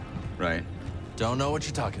Tanalorr, right? Don't know what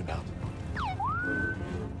you're talking about.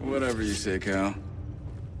 Whatever you say, Cal.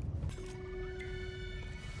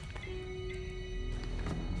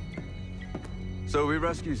 So we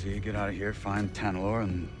rescue Z, get out of here, find Tanalorr,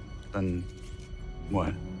 and then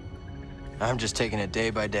what? I'm just taking it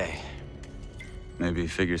day by day. Maybe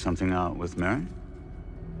figure something out with Merrin?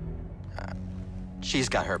 She's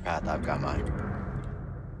got her path, I've got mine.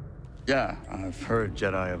 Yeah, I've heard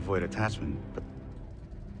Jedi avoid attachment, but...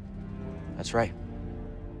 That's right.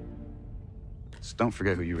 Just don't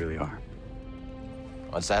forget who you really are.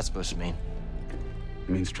 What's that supposed to mean? It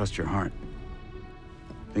means trust your heart.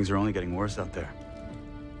 Things are only getting worse out there.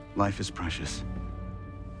 Life is precious.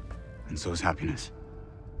 And so is happiness.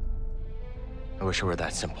 I wish it were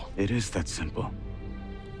that simple. It is that simple.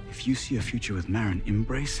 If you see a future with Merrin,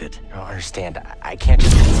 embrace it. I don't understand. I can't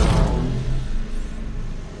just...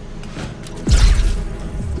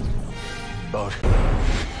 Boat.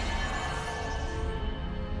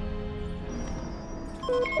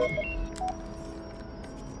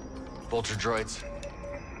 Vulture droids.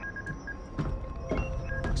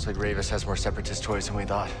 Looks like Ravis has more separatist toys than we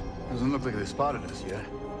thought. Doesn't look like they spotted us yet.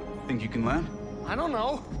 Think you can land? I don't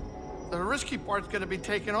know. The risky part's gonna be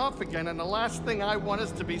taken off again, and the last thing I want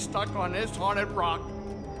is to be stuck on this haunted rock.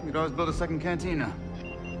 We'd always build a second cantina.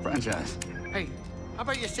 Franchise. Hey, how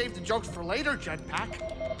about you save the jokes for later,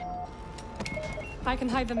 Jetpack? I can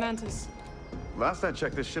hide the Mantis. Last I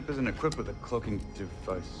checked, this ship isn't equipped with a cloaking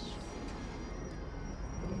device.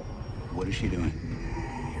 What is she doing?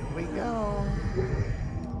 Here we go.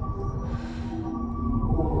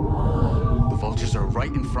 The vultures are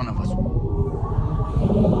right in front of us.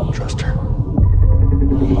 Trust her.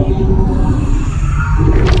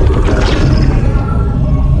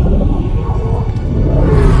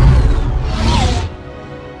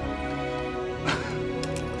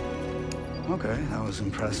 Okay, that was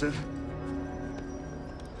impressive.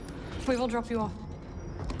 We will drop you off.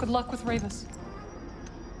 Good luck with Ravis.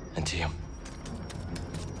 And to you.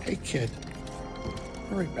 Hey, kid.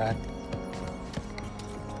 Hurry back.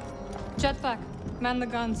 Jetpack, man the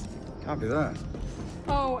guns. Copy that.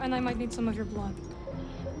 Oh, and I might need some of your blood.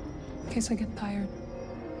 In case I get tired.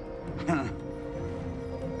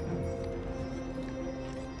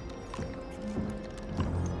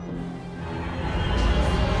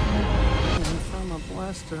 From a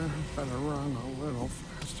blaster, better run a little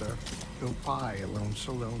faster. Goodbye, Lone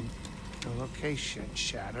Saloon. The location,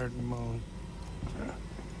 Shattered Moon.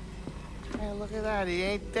 Hey, look at that. He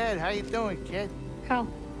ain't dead. How you doing, kid? Cal.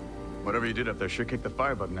 Whatever you did up there sure kicked the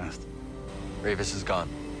firebug nest. Ravis is gone.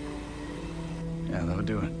 Yeah, that would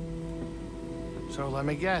do it. So let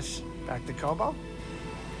me guess. Back to Kobo?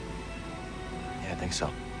 Yeah, I think so.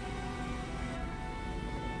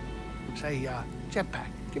 Say, Jetpack,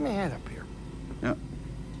 give me a hand up here. Yeah.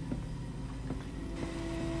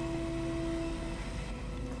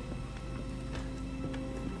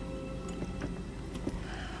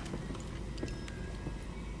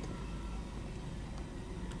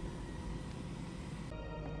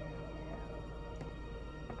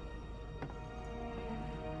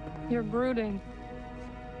 You're brooding.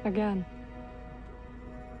 Again.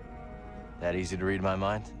 That easy to read my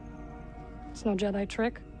mind? It's no Jedi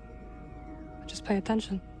trick. Just pay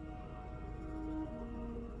attention.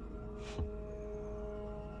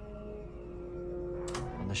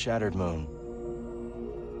 On the Shattered Moon,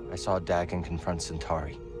 I saw Dagon confront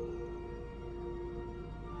Centauri. He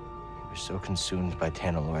was so consumed by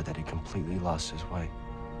Tanalorr that he completely lost his way.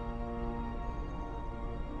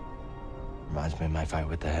 Reminds me of my fight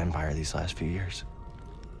with the Empire these last few years.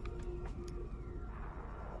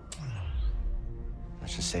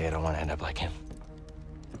 Let's just say I don't want to end up like him.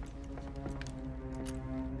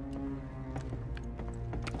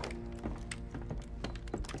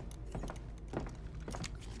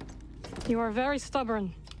 You are very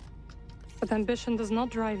stubborn, but ambition does not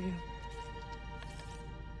drive you.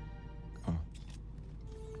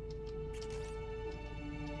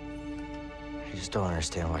 I just don't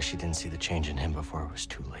understand why she didn't see the change in him before it was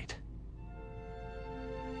too late.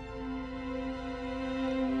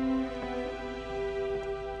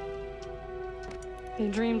 They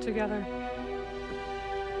dreamed together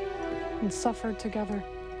and suffered together.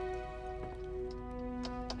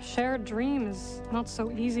 A shared dream is not so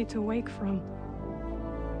easy to wake from.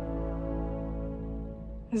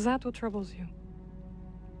 Is that what troubles you?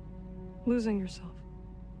 Losing yourself?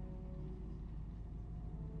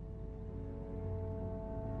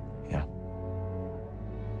 Yeah.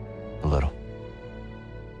 A little.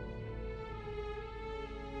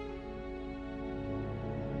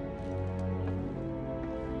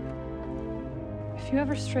 If you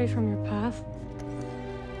ever stray from your path,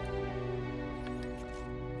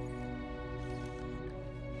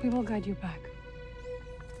 we will guide you back.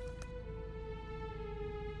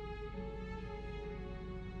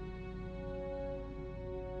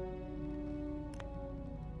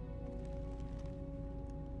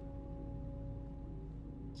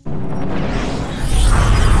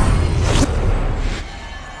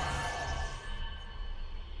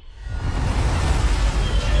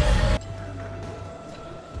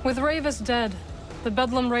 With Ravis dead, the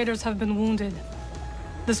Bedlam Raiders have been wounded.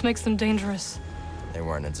 This makes them dangerous. They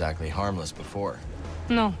weren't exactly harmless before.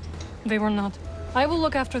 No, they were not. I will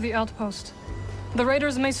look after the outpost. The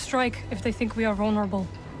Raiders may strike if they think we are vulnerable.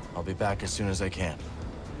 I'll be back as soon as I can.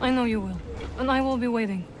 I know you will, and I will be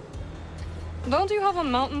waiting. Don't you have a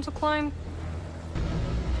mountain to climb?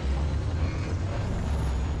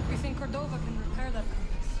 You think Cordova can repair that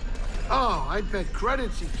compass? Oh, I bet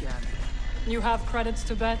credits he can. You have credits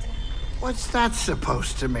to bet? What's that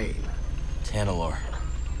supposed to mean? Tanalorr.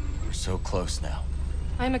 We're so close now.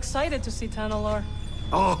 I'm excited to see Tanalorr.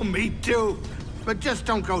 Oh, me too. But just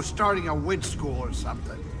don't go starting a witch school or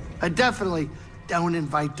something. Definitely don't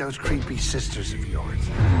invite those creepy sisters of yours.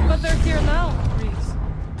 But they're here now, Grease.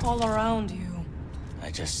 All around you. I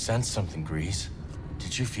just sensed something, Grease.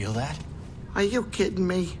 Did you feel that? Are you kidding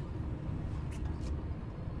me?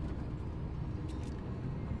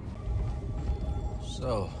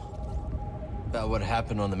 So, about what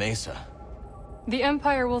happened on the Mesa. The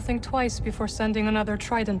Empire will think twice before sending another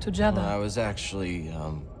Trident to Jeddah. I was actually,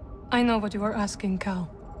 I know what you are asking, Cal.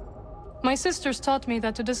 My sisters taught me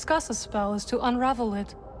that to discuss a spell is to unravel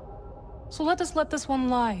it. So let us let this one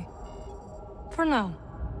lie. For now.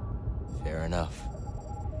 Fair enough.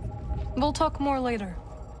 We'll talk more later.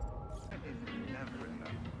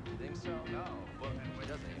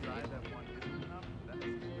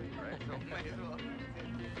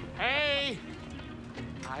 Hey!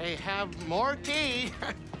 I have more tea.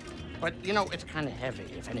 But, you know, it's kind of heavy.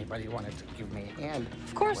 If anybody wanted to give me a hand.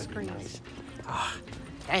 Of course, that would be Grease. nice. Ah,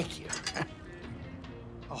 thank you.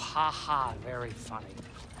 Oh, ha. Very funny.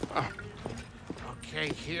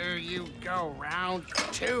 Okay, here you go. Round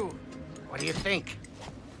 2. What do you think?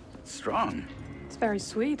 Strong. It's very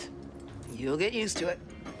sweet. You'll get used to it.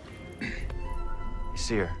 You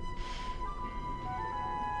see her.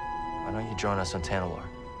 Why don't you join us on Tanalorr?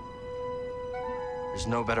 There's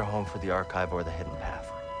no better home for the Archive or the Hidden Path.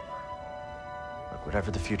 Look, whatever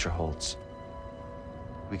the future holds,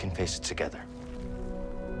 we can face it together.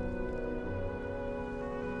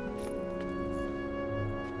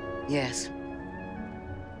 Yes.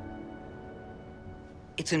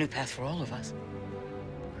 It's a new path for all of us.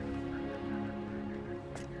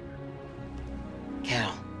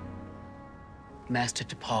 Master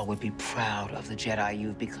T'Pol would be proud of the Jedi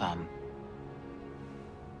you've become.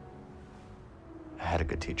 I had a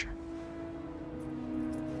good teacher.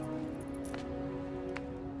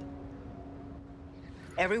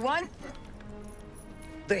 Everyone,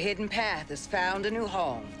 the hidden path has found a new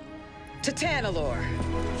home. To Tanalorr.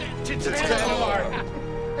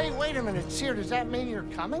 Hey, wait a minute, Seer, does that mean you're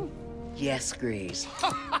coming? Yes, Grease.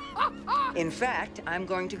 In fact, I'm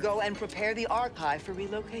going to go and prepare the archive for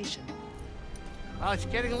relocation. Well, it's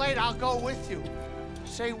getting late. I'll go with you.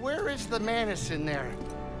 Say, where is the Manus in there?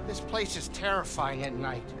 This place is terrifying at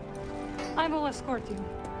night. I will escort you.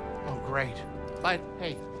 Oh, great. But,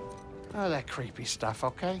 hey, none of that creepy stuff,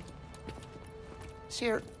 okay?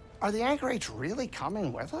 Seer, are the Anchorites really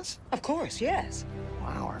coming with us? Of course, yes.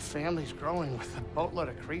 Wow, our family's growing with a boatload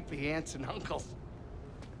of creepy aunts and uncles.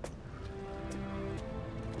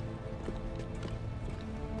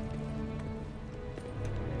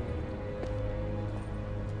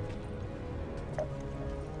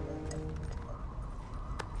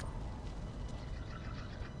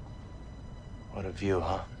 What a view,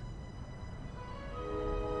 huh?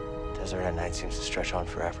 Desert at night seems to stretch on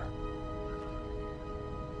forever.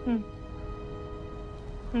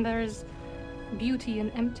 And there's beauty in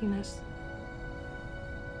emptiness.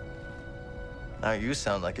 Now you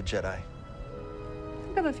sound like a Jedi.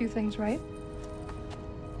 I got a few things right.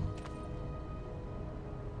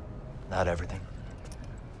 Not everything.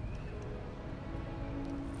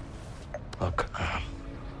 Look,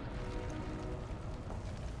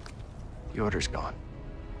 the Order's gone.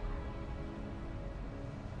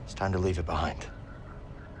 It's time to leave it behind.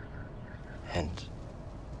 And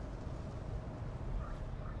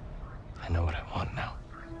I know what I want now.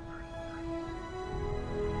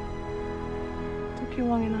 Took you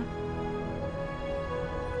long enough.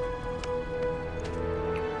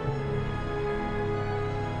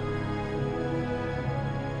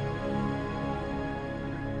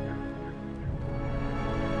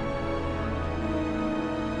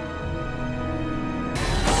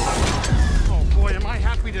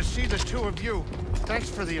 To see the two of you. Thanks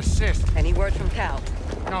for the assist. Any word from Cal?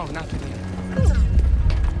 No, nothing yet.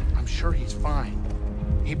 I'm sure he's fine.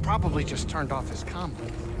 He probably just turned off his comm.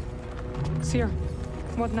 Seer,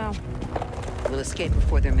 what now? We'll escape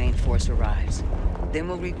before their main force arrives. Then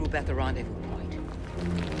we'll regroup at the rendezvous point.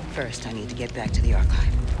 First, I need to get back to the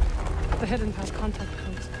archive. The hidden path contact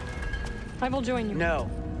codes. I will join you. No.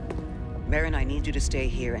 Merrin, I need you to stay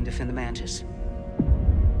here and defend the Mantis.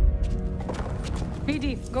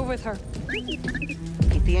 BD, go with her.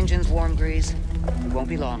 Keep the engines warm, Grease. It won't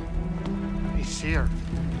be long. Hey, Seer.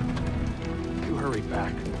 You hurry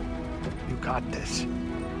back. You got this.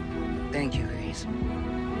 Thank you, Grease.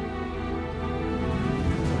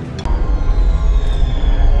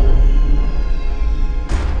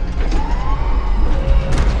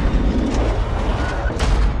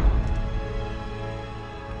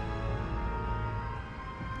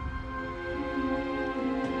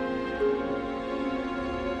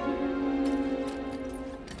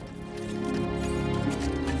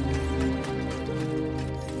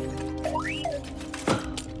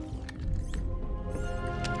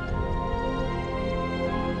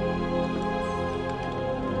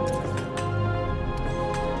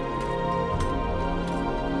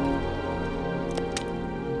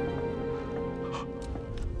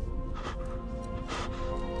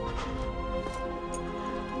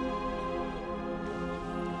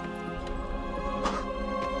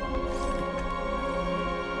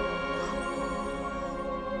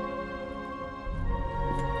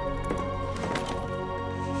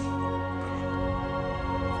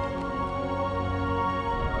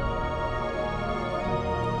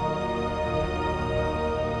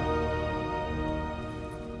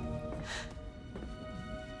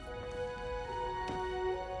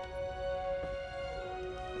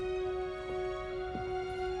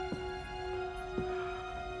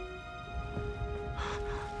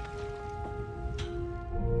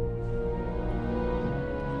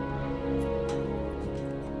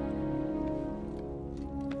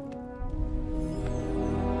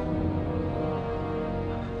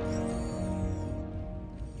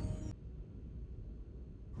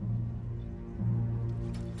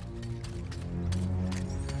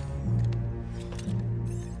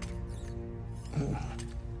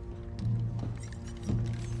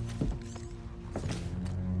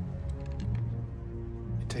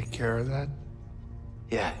 Care of that?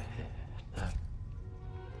 Yeah.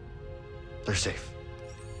 They're safe.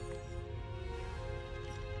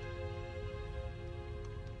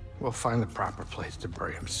 We'll find the proper place to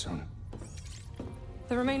bury him soon.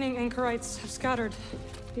 The remaining Anchorites have scattered.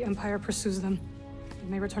 The Empire pursues them. They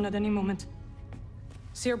may return at any moment.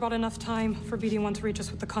 Seer bought enough time for BD1 to reach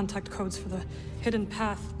us with the contact codes for the hidden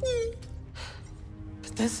path.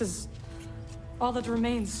 But this is all that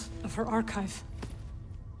remains of her archive.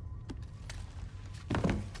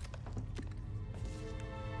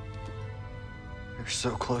 We're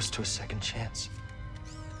so close to a second chance.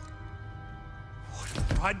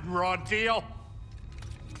 What raw deal?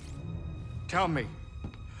 Tell me,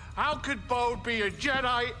 how could Bode be a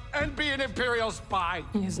Jedi and be an Imperial spy?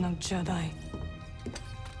 He is no Jedi.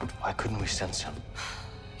 Why couldn't we sense him?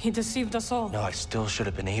 He deceived us all. No, I still should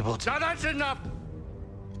have been able to. Now that's enough!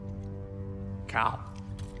 Cal.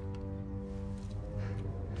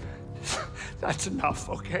 That's enough,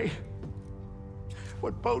 okay?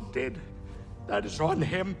 What Bode did, that is on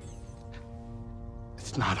him.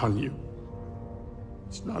 It's not on you.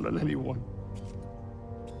 It's not on anyone.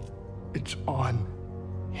 It's on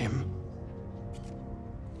him.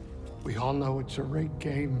 We all know it's a rigged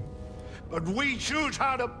game, but we choose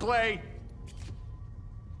how to play.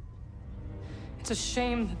 It's a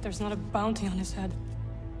shame that there's not a bounty on his head.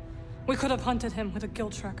 We could have hunted him with a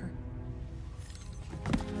guild tracker.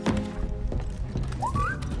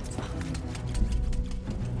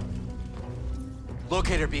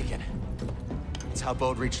 Locator beacon. It's how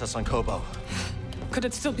Bode reached us on Kobo. Could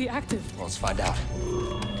it still be active? Well, let's find out.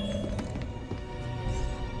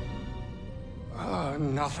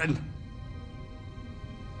 Nothing.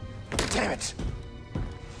 Damn it!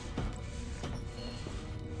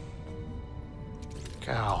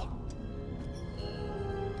 Cal.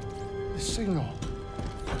 The signal.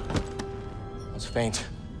 It's faint.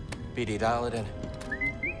 BD, dial it in.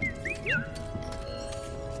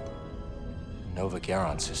 Nova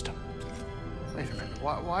Garon system. Wait a minute.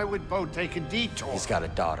 Why would Bode take a detour? He's got a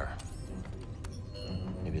daughter.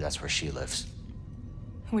 Maybe that's where she lives.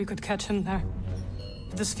 We could catch him there.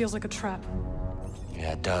 But this feels like a trap.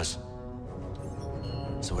 Yeah, it does.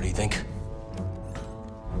 So what do you think?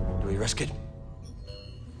 Do we risk it?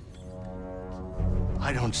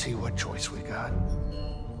 I don't see what choice we got.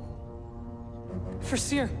 For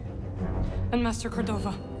Seer and Master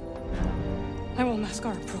Cordova, I will mask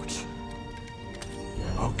our approach.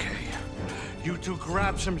 Okay. You two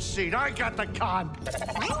grab some seat. I got the con.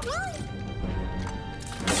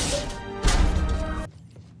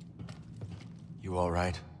 You all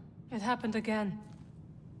right? It happened again.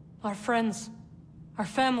 Our friends, our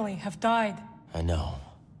family have died. I know.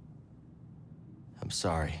 I'm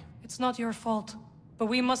sorry. It's not your fault, but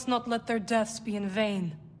we must not let their deaths be in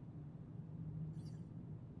vain.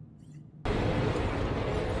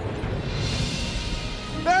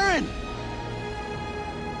 Merrin!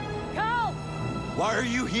 Cal! Why are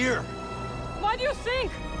you here? Why do you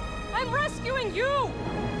think? I'm rescuing you!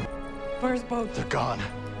 Where's Bode? They're gone.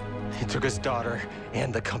 He took his daughter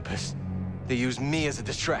and the compass. They used me as a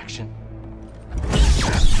distraction.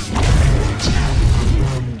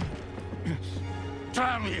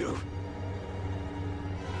 Damn you!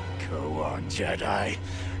 Go on, Jedi.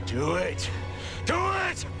 Do it! Do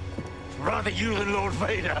it! Rather you than Lord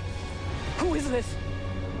Vader. Who is this?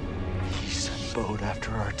 He sent Bode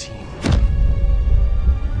after our team.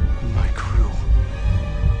 My crew.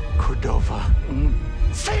 Cordova.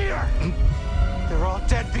 Seer! They're all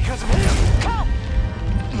dead because of him! Cal!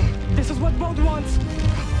 This is what Bode wants.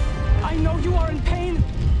 I know you are in pain,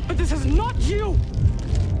 but this is not you!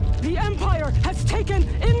 The Empire has taken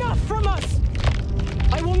enough from us!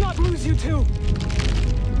 I will not lose you two!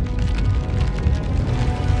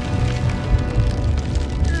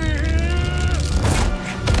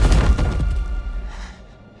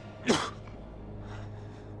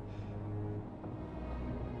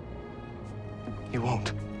 He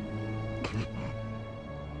won't.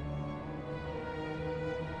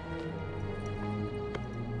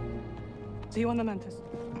 See you on the Mantis.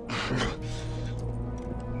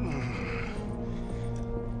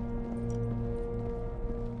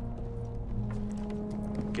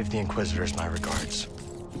 Give the Inquisitors my regards.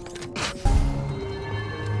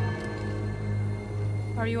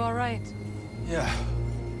 Are you all right? Yeah.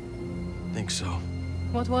 Think so.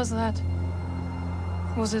 What was that?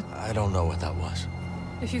 Was it... I don't know what that was.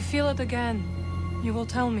 If you feel it again, you will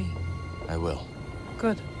tell me. I will.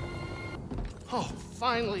 Good. Oh,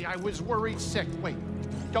 finally, I was worried sick. Wait,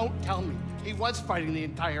 don't tell me. He was fighting the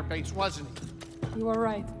entire base, wasn't he? You are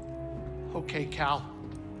right. Okay, Cal.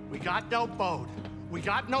 We got no Bode. We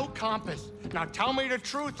got no compass. Now tell me the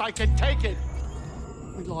truth, I can take it.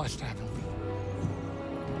 We lost, haven't we?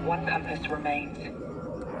 One compass remains.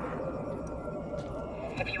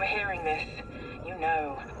 If you are hearing this, you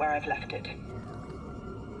know where I've left it.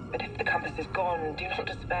 But if the compass is gone, do not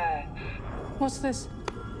despair. What's this?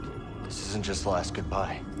 This isn't just the last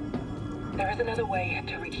goodbye. There is another way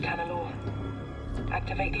to reach Tanalor.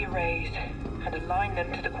 Activate the arrays and align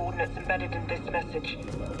them to the coordinates embedded in this message.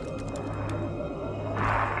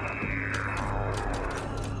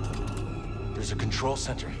 There's a control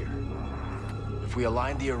center here. If we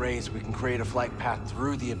align the arrays, we can create a flight path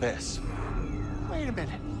through the abyss. Wait a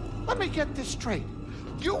minute. Let me get this straight.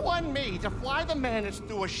 You want me to fly the Manus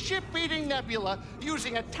through a ship-eating nebula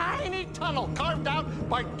using a tiny tunnel carved out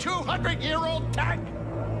by 200-year-old tech?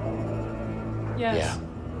 Yes. Yeah.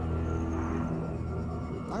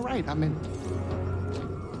 All right, I'm in.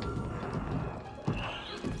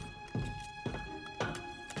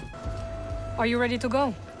 Are you ready to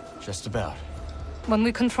go? Just about. When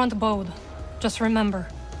we confront Bode, just remember,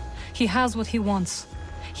 he has what he wants.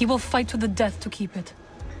 He will fight to the death to keep it.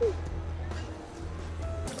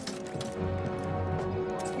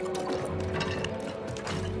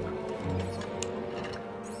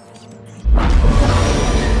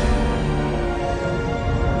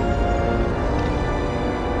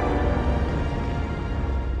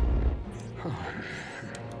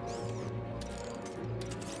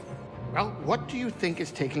 Well, what do you think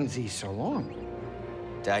is taking Z so long?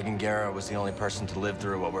 Dagengara was the only person to live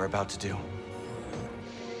through what we're about to do.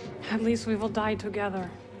 At least we will die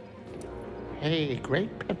together. Hey,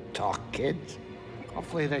 great pep talk, kids.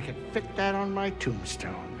 Hopefully they can fit that on my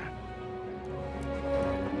tombstone.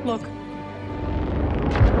 Look.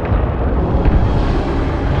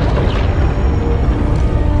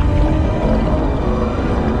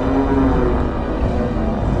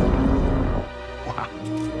 Wow.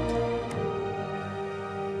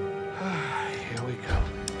 Here we go.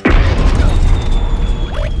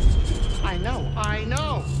 I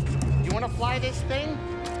know. You want to fly this thing?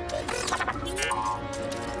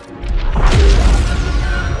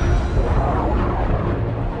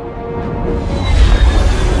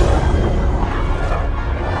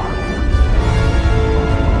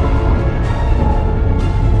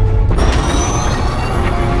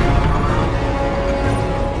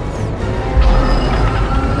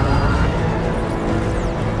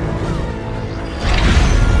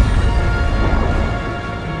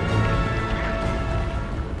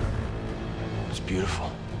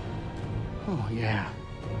 Beautiful. Oh, yeah.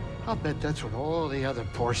 I'll bet that's what all the other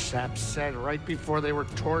poor saps said right before they were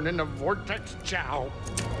torn into Vortex Chow.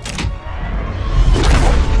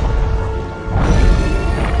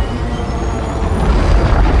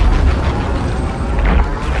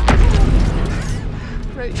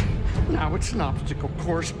 Great. Now it's an obstacle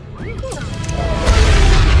course.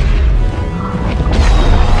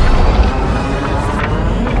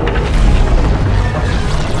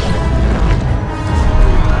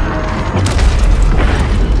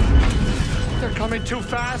 Coming too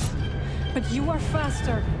fast? But you are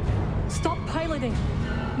faster. Stop piloting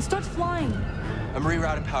and start flying. I'm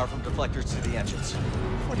rerouting power from deflectors to the engines.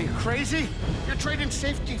 What are you, crazy? You're trading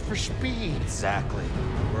safety for speed. Exactly.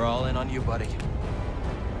 We're all in on you, buddy.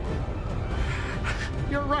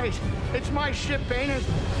 You're right. It's my ship, ain't it?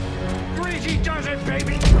 Greasy does it,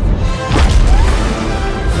 baby!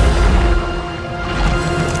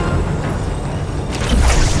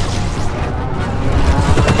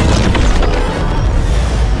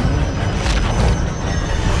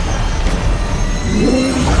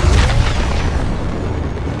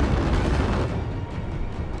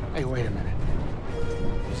 Hey, wait a minute.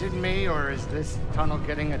 Is it me, or is this tunnel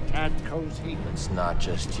getting a tad cozy? It's not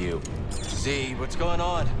just you. Z, what's going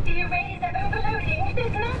on? The arrays are overloading.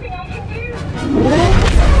 There's nothing I can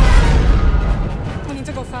do. We need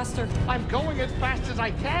to go faster. I'm going as fast as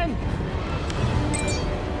I can.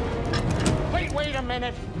 Wait a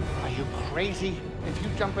minute. Are you crazy? If you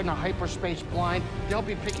jump into hyperspace blind, they'll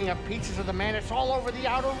be picking up pieces of the Manus all over the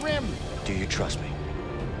outer rim. Do you trust me?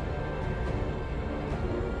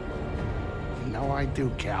 You know I do,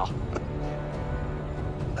 Cal.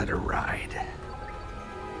 Let her ride.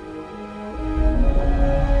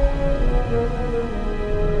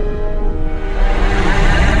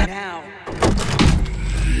 Now.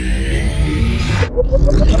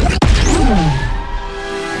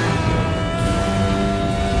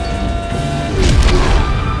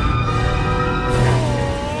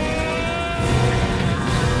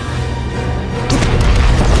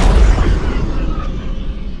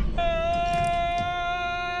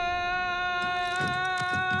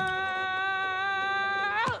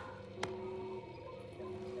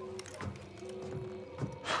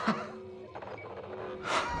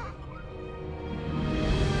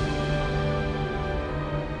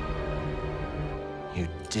 You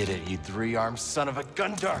did it, you three-armed son of a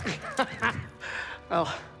Gundar!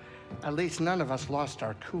 Well, at least none of us lost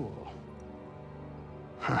our cool.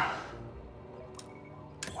 Huh.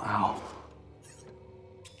 Wow.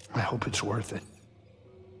 hope it's worth it.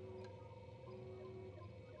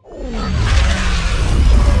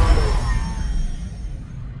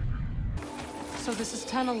 So this is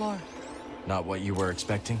Tanalor. Not what you were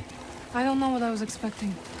expecting? I don't know what I was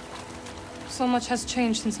expecting. So much has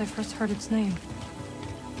changed since I first heard its name.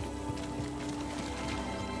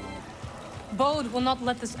 Bode will not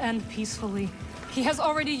let this end peacefully. He has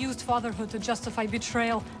already used fatherhood to justify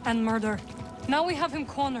betrayal and murder. Now we have him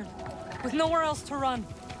cornered, with nowhere else to run.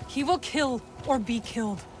 He will kill or be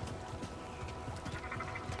killed.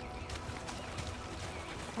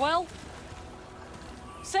 Well,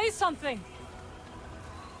 say something!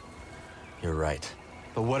 You're right.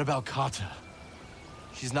 But what about Kata?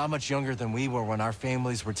 She's not much younger than we were when our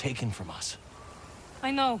families were taken from us.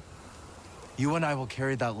 I know. You and I will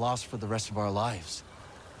carry that loss for the rest of our lives.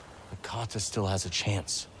 But Kata still has a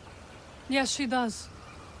chance. Yes, she does.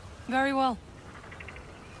 Very well.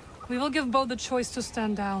 We will give Bo the choice to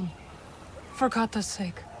stand down. For Kata's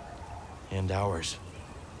sake. And ours.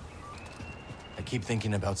 I keep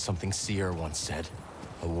thinking about something Seer once said.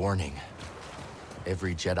 A warning.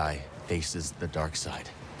 Every Jedi faces the dark side.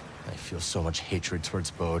 I feel so much hatred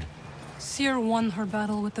towards Bode. Seer won her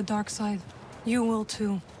battle with the dark side. You will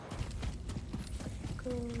too.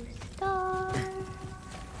 Go star,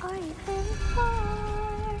 are you very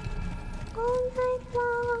far? All night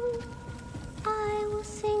long, I will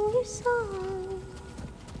sing your song.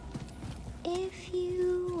 If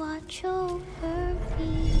you watch over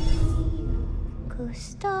me, go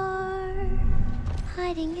star,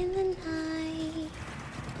 hiding in the night.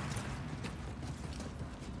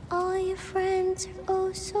 All your friends are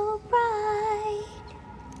oh so bright.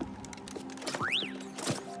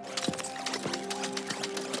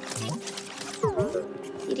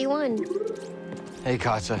 CD1. Hey,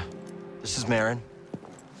 Kata. This is Merrin.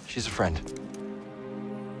 She's a friend.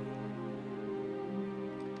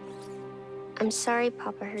 I'm sorry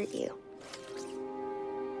Papa hurt you.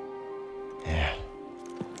 Yeah.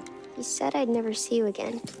 He said I'd never see you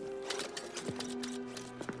again.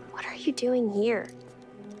 What are you doing here?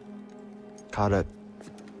 Kata,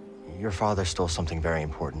 your father stole something very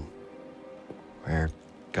important. We're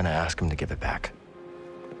gonna ask him to give it back.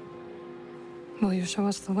 Will you show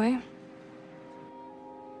us the way?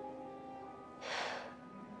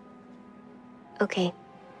 Okay.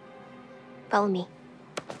 Follow me.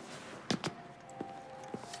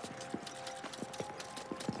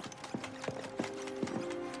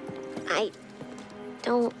 I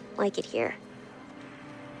don't like it here.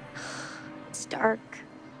 It's dark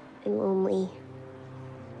and lonely.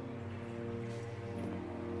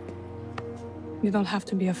 You don't have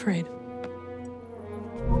to be afraid.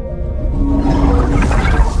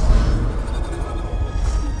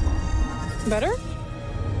 Better?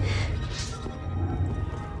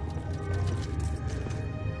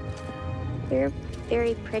 You're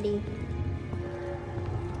very pretty.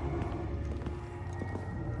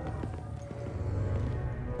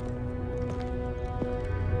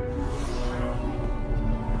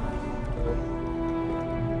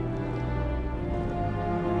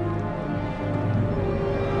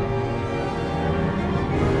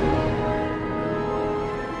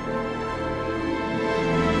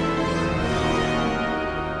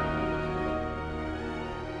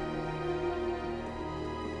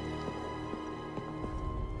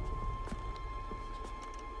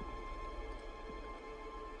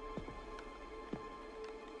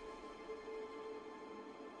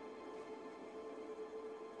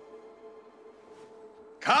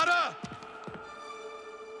 Kata!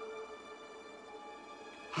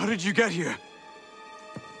 How did you get here?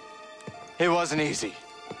 It wasn't easy.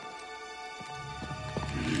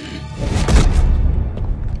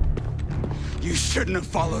 You shouldn't have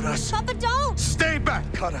followed us. Papa, don't! Stay back,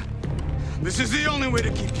 Kata. This is the only way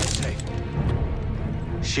to keep you safe.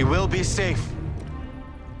 She will be safe.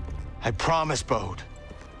 I promise, Bode.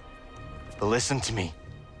 But listen to me.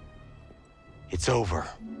 It's over.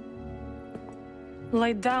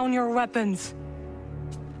 Lay down your weapons.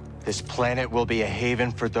 This planet will be a haven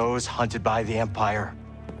for those hunted by the Empire,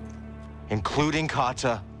 including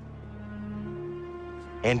Kata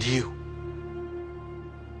and you.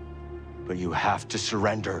 But you have to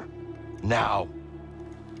surrender now.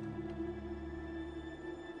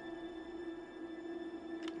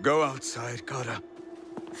 Go outside, Kata.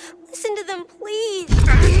 Listen to them, please!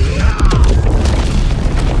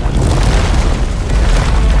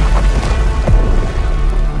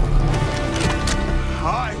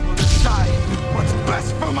 I will decide what's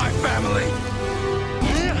best for my family.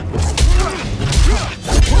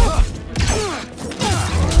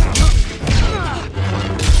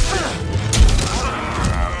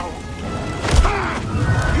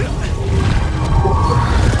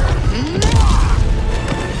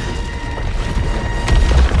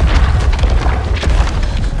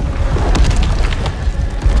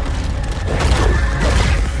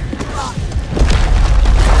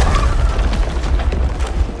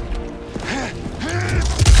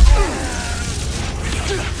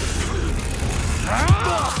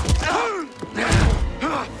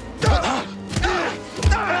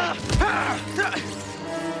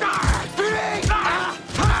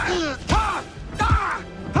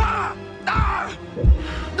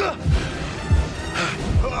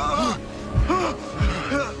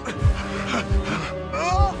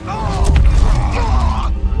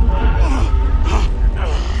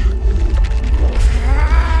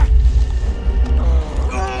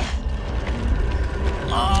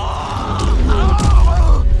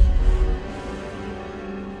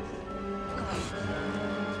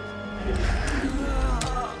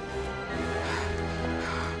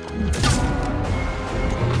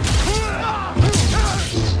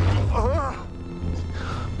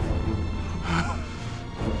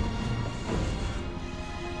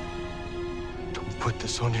 put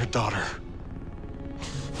this on your daughter.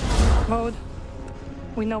 Maud,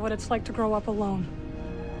 we know what it's like to grow up alone.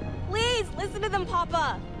 Please, listen to them,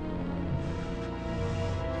 Papa!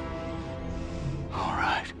 All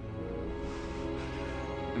right.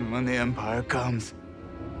 And when the Empire comes,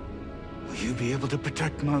 will you be able to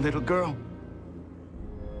protect my little girl?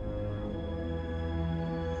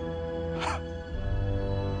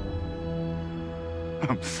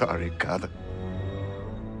 I'm sorry, Kada.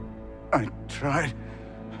 I tried.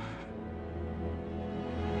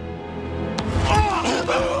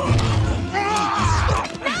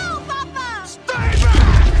 No, Papa! Stay back!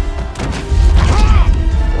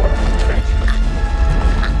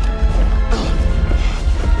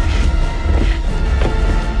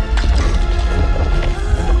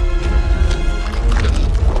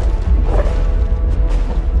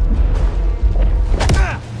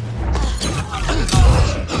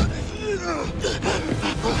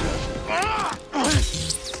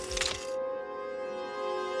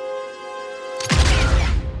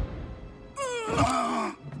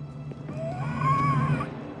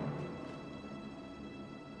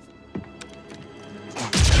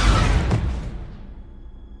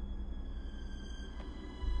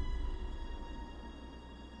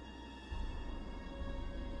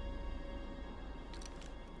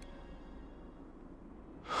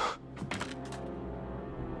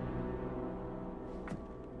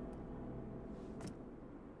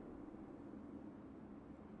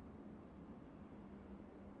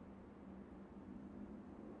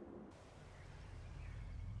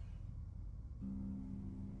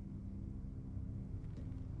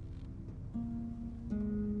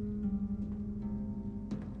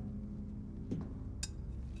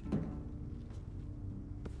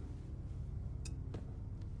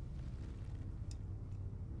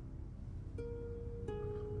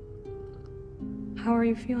 How are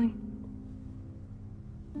you feeling?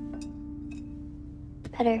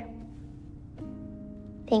 Better.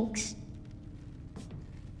 Thanks.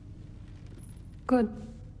 Good.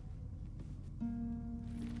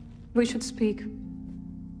 We should speak.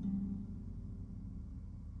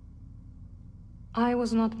 I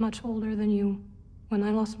was not much older than you when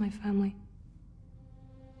I lost my family.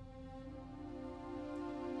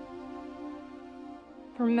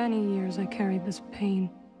 For many years, I carried this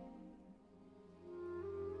pain.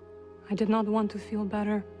 I did not want to feel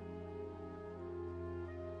better.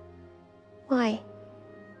 Why?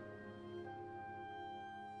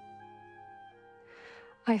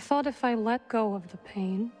 I thought if I let go of the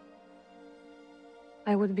pain,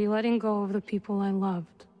 I would be letting go of the people I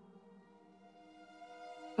loved.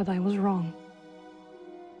 But I was wrong.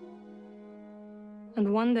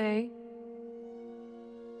 And one day,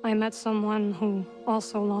 I met someone who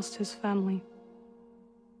also lost his family.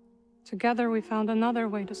 Together, we found another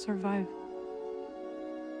way to survive.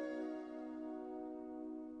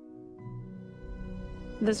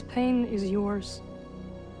 This pain is yours.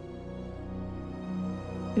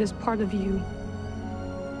 It is part of you.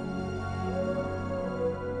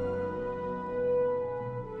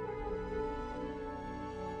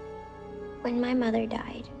 When my mother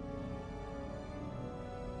died,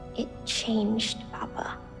 it changed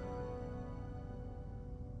Papa.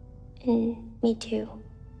 And me too,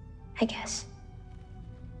 I guess.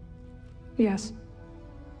 Yes.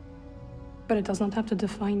 But it does not have to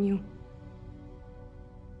define you.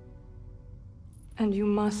 And you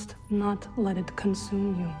must not let it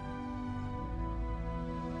consume you.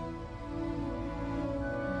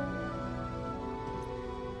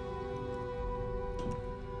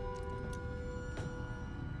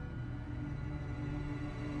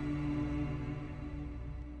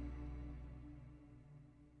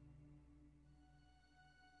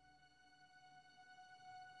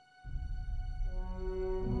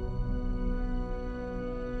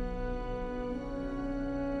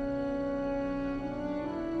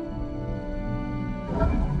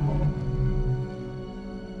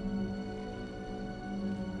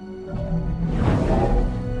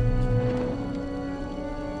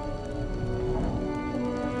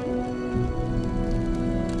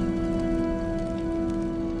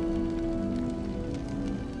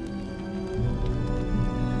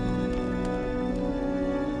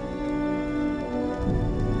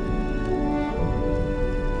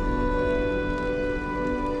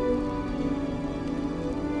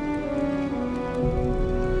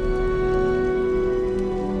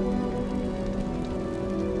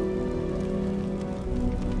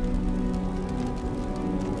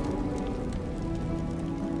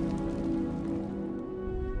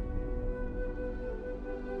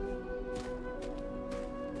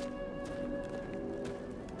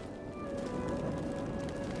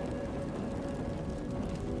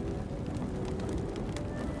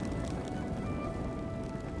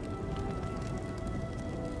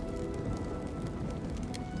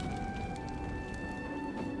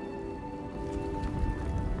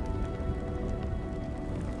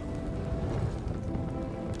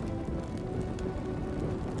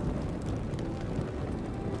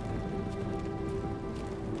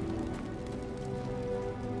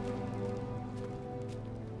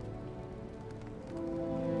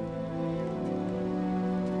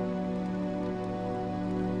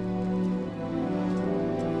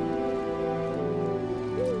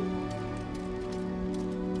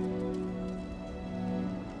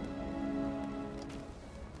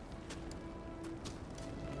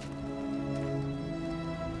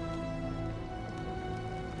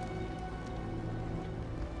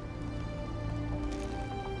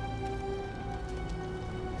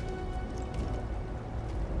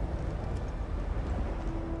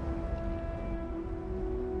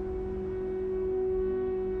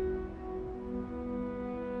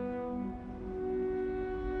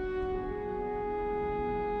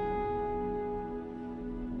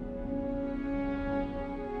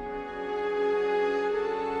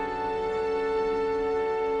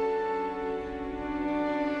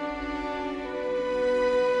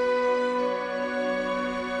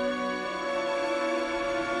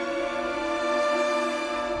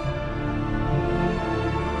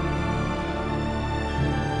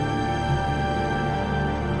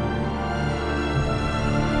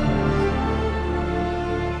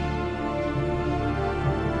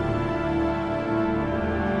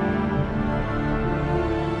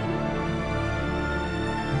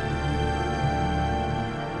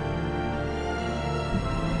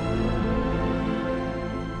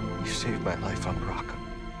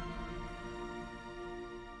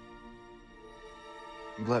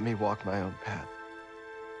 You let me walk my own path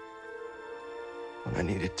when I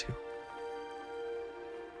needed to.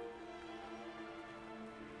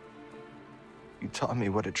 You taught me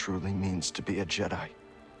what it truly means to be a Jedi.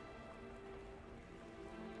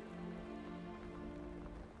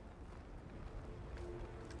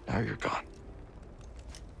 Now you're gone.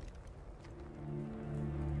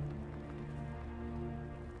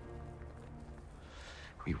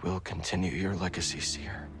 We will continue your legacy,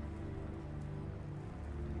 Seer.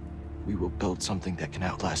 We will build something that can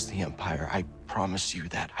outlast the Empire. I promise you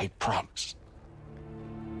that. I promise.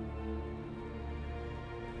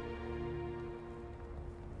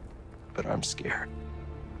 But I'm scared.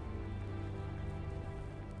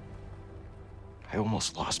 I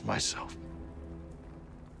almost lost myself.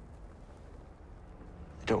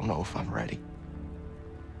 I don't know if I'm ready.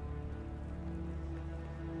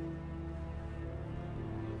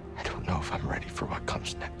 I don't know if I'm ready for what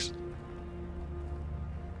comes next.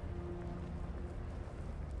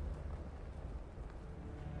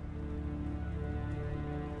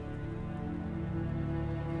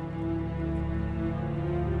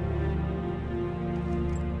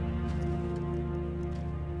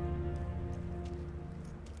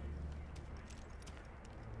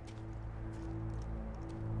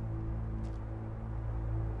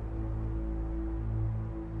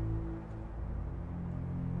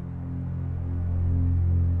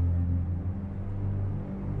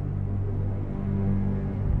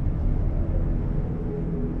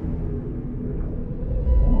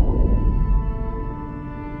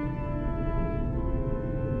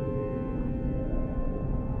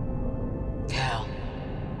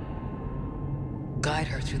 Guide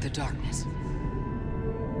her through the darkness.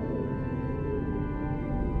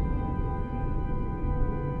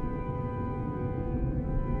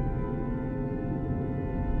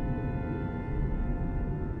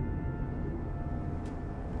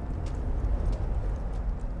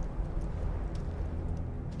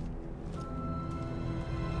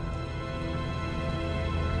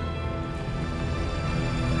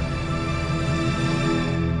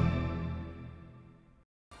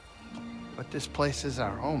 This place is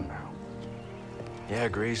our home now. Yeah,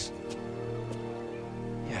 Grease.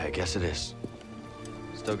 Yeah, I guess it is.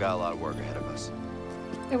 Still got a lot of work ahead of us.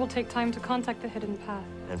 It will take time to contact the hidden path.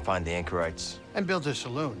 And find the anchorites. And build a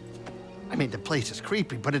saloon. I mean, the place is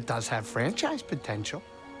creepy, but it does have franchise potential.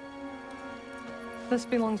 This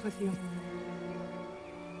belongs with you.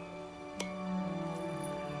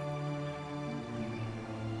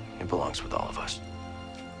 It belongs with all of us.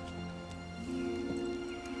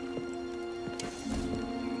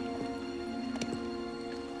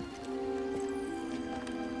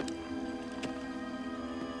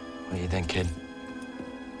 What do you think, kid?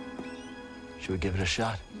 Should we give it a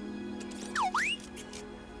shot?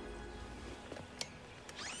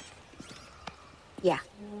 Yeah.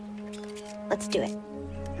 Let's do it.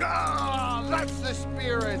 Ah, that's the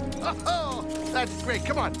spirit. Oh, that's great.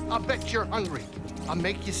 Come on, I'll bet you're hungry. I'll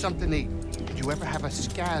make you something to eat. Did you ever have a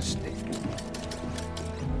scaz stick?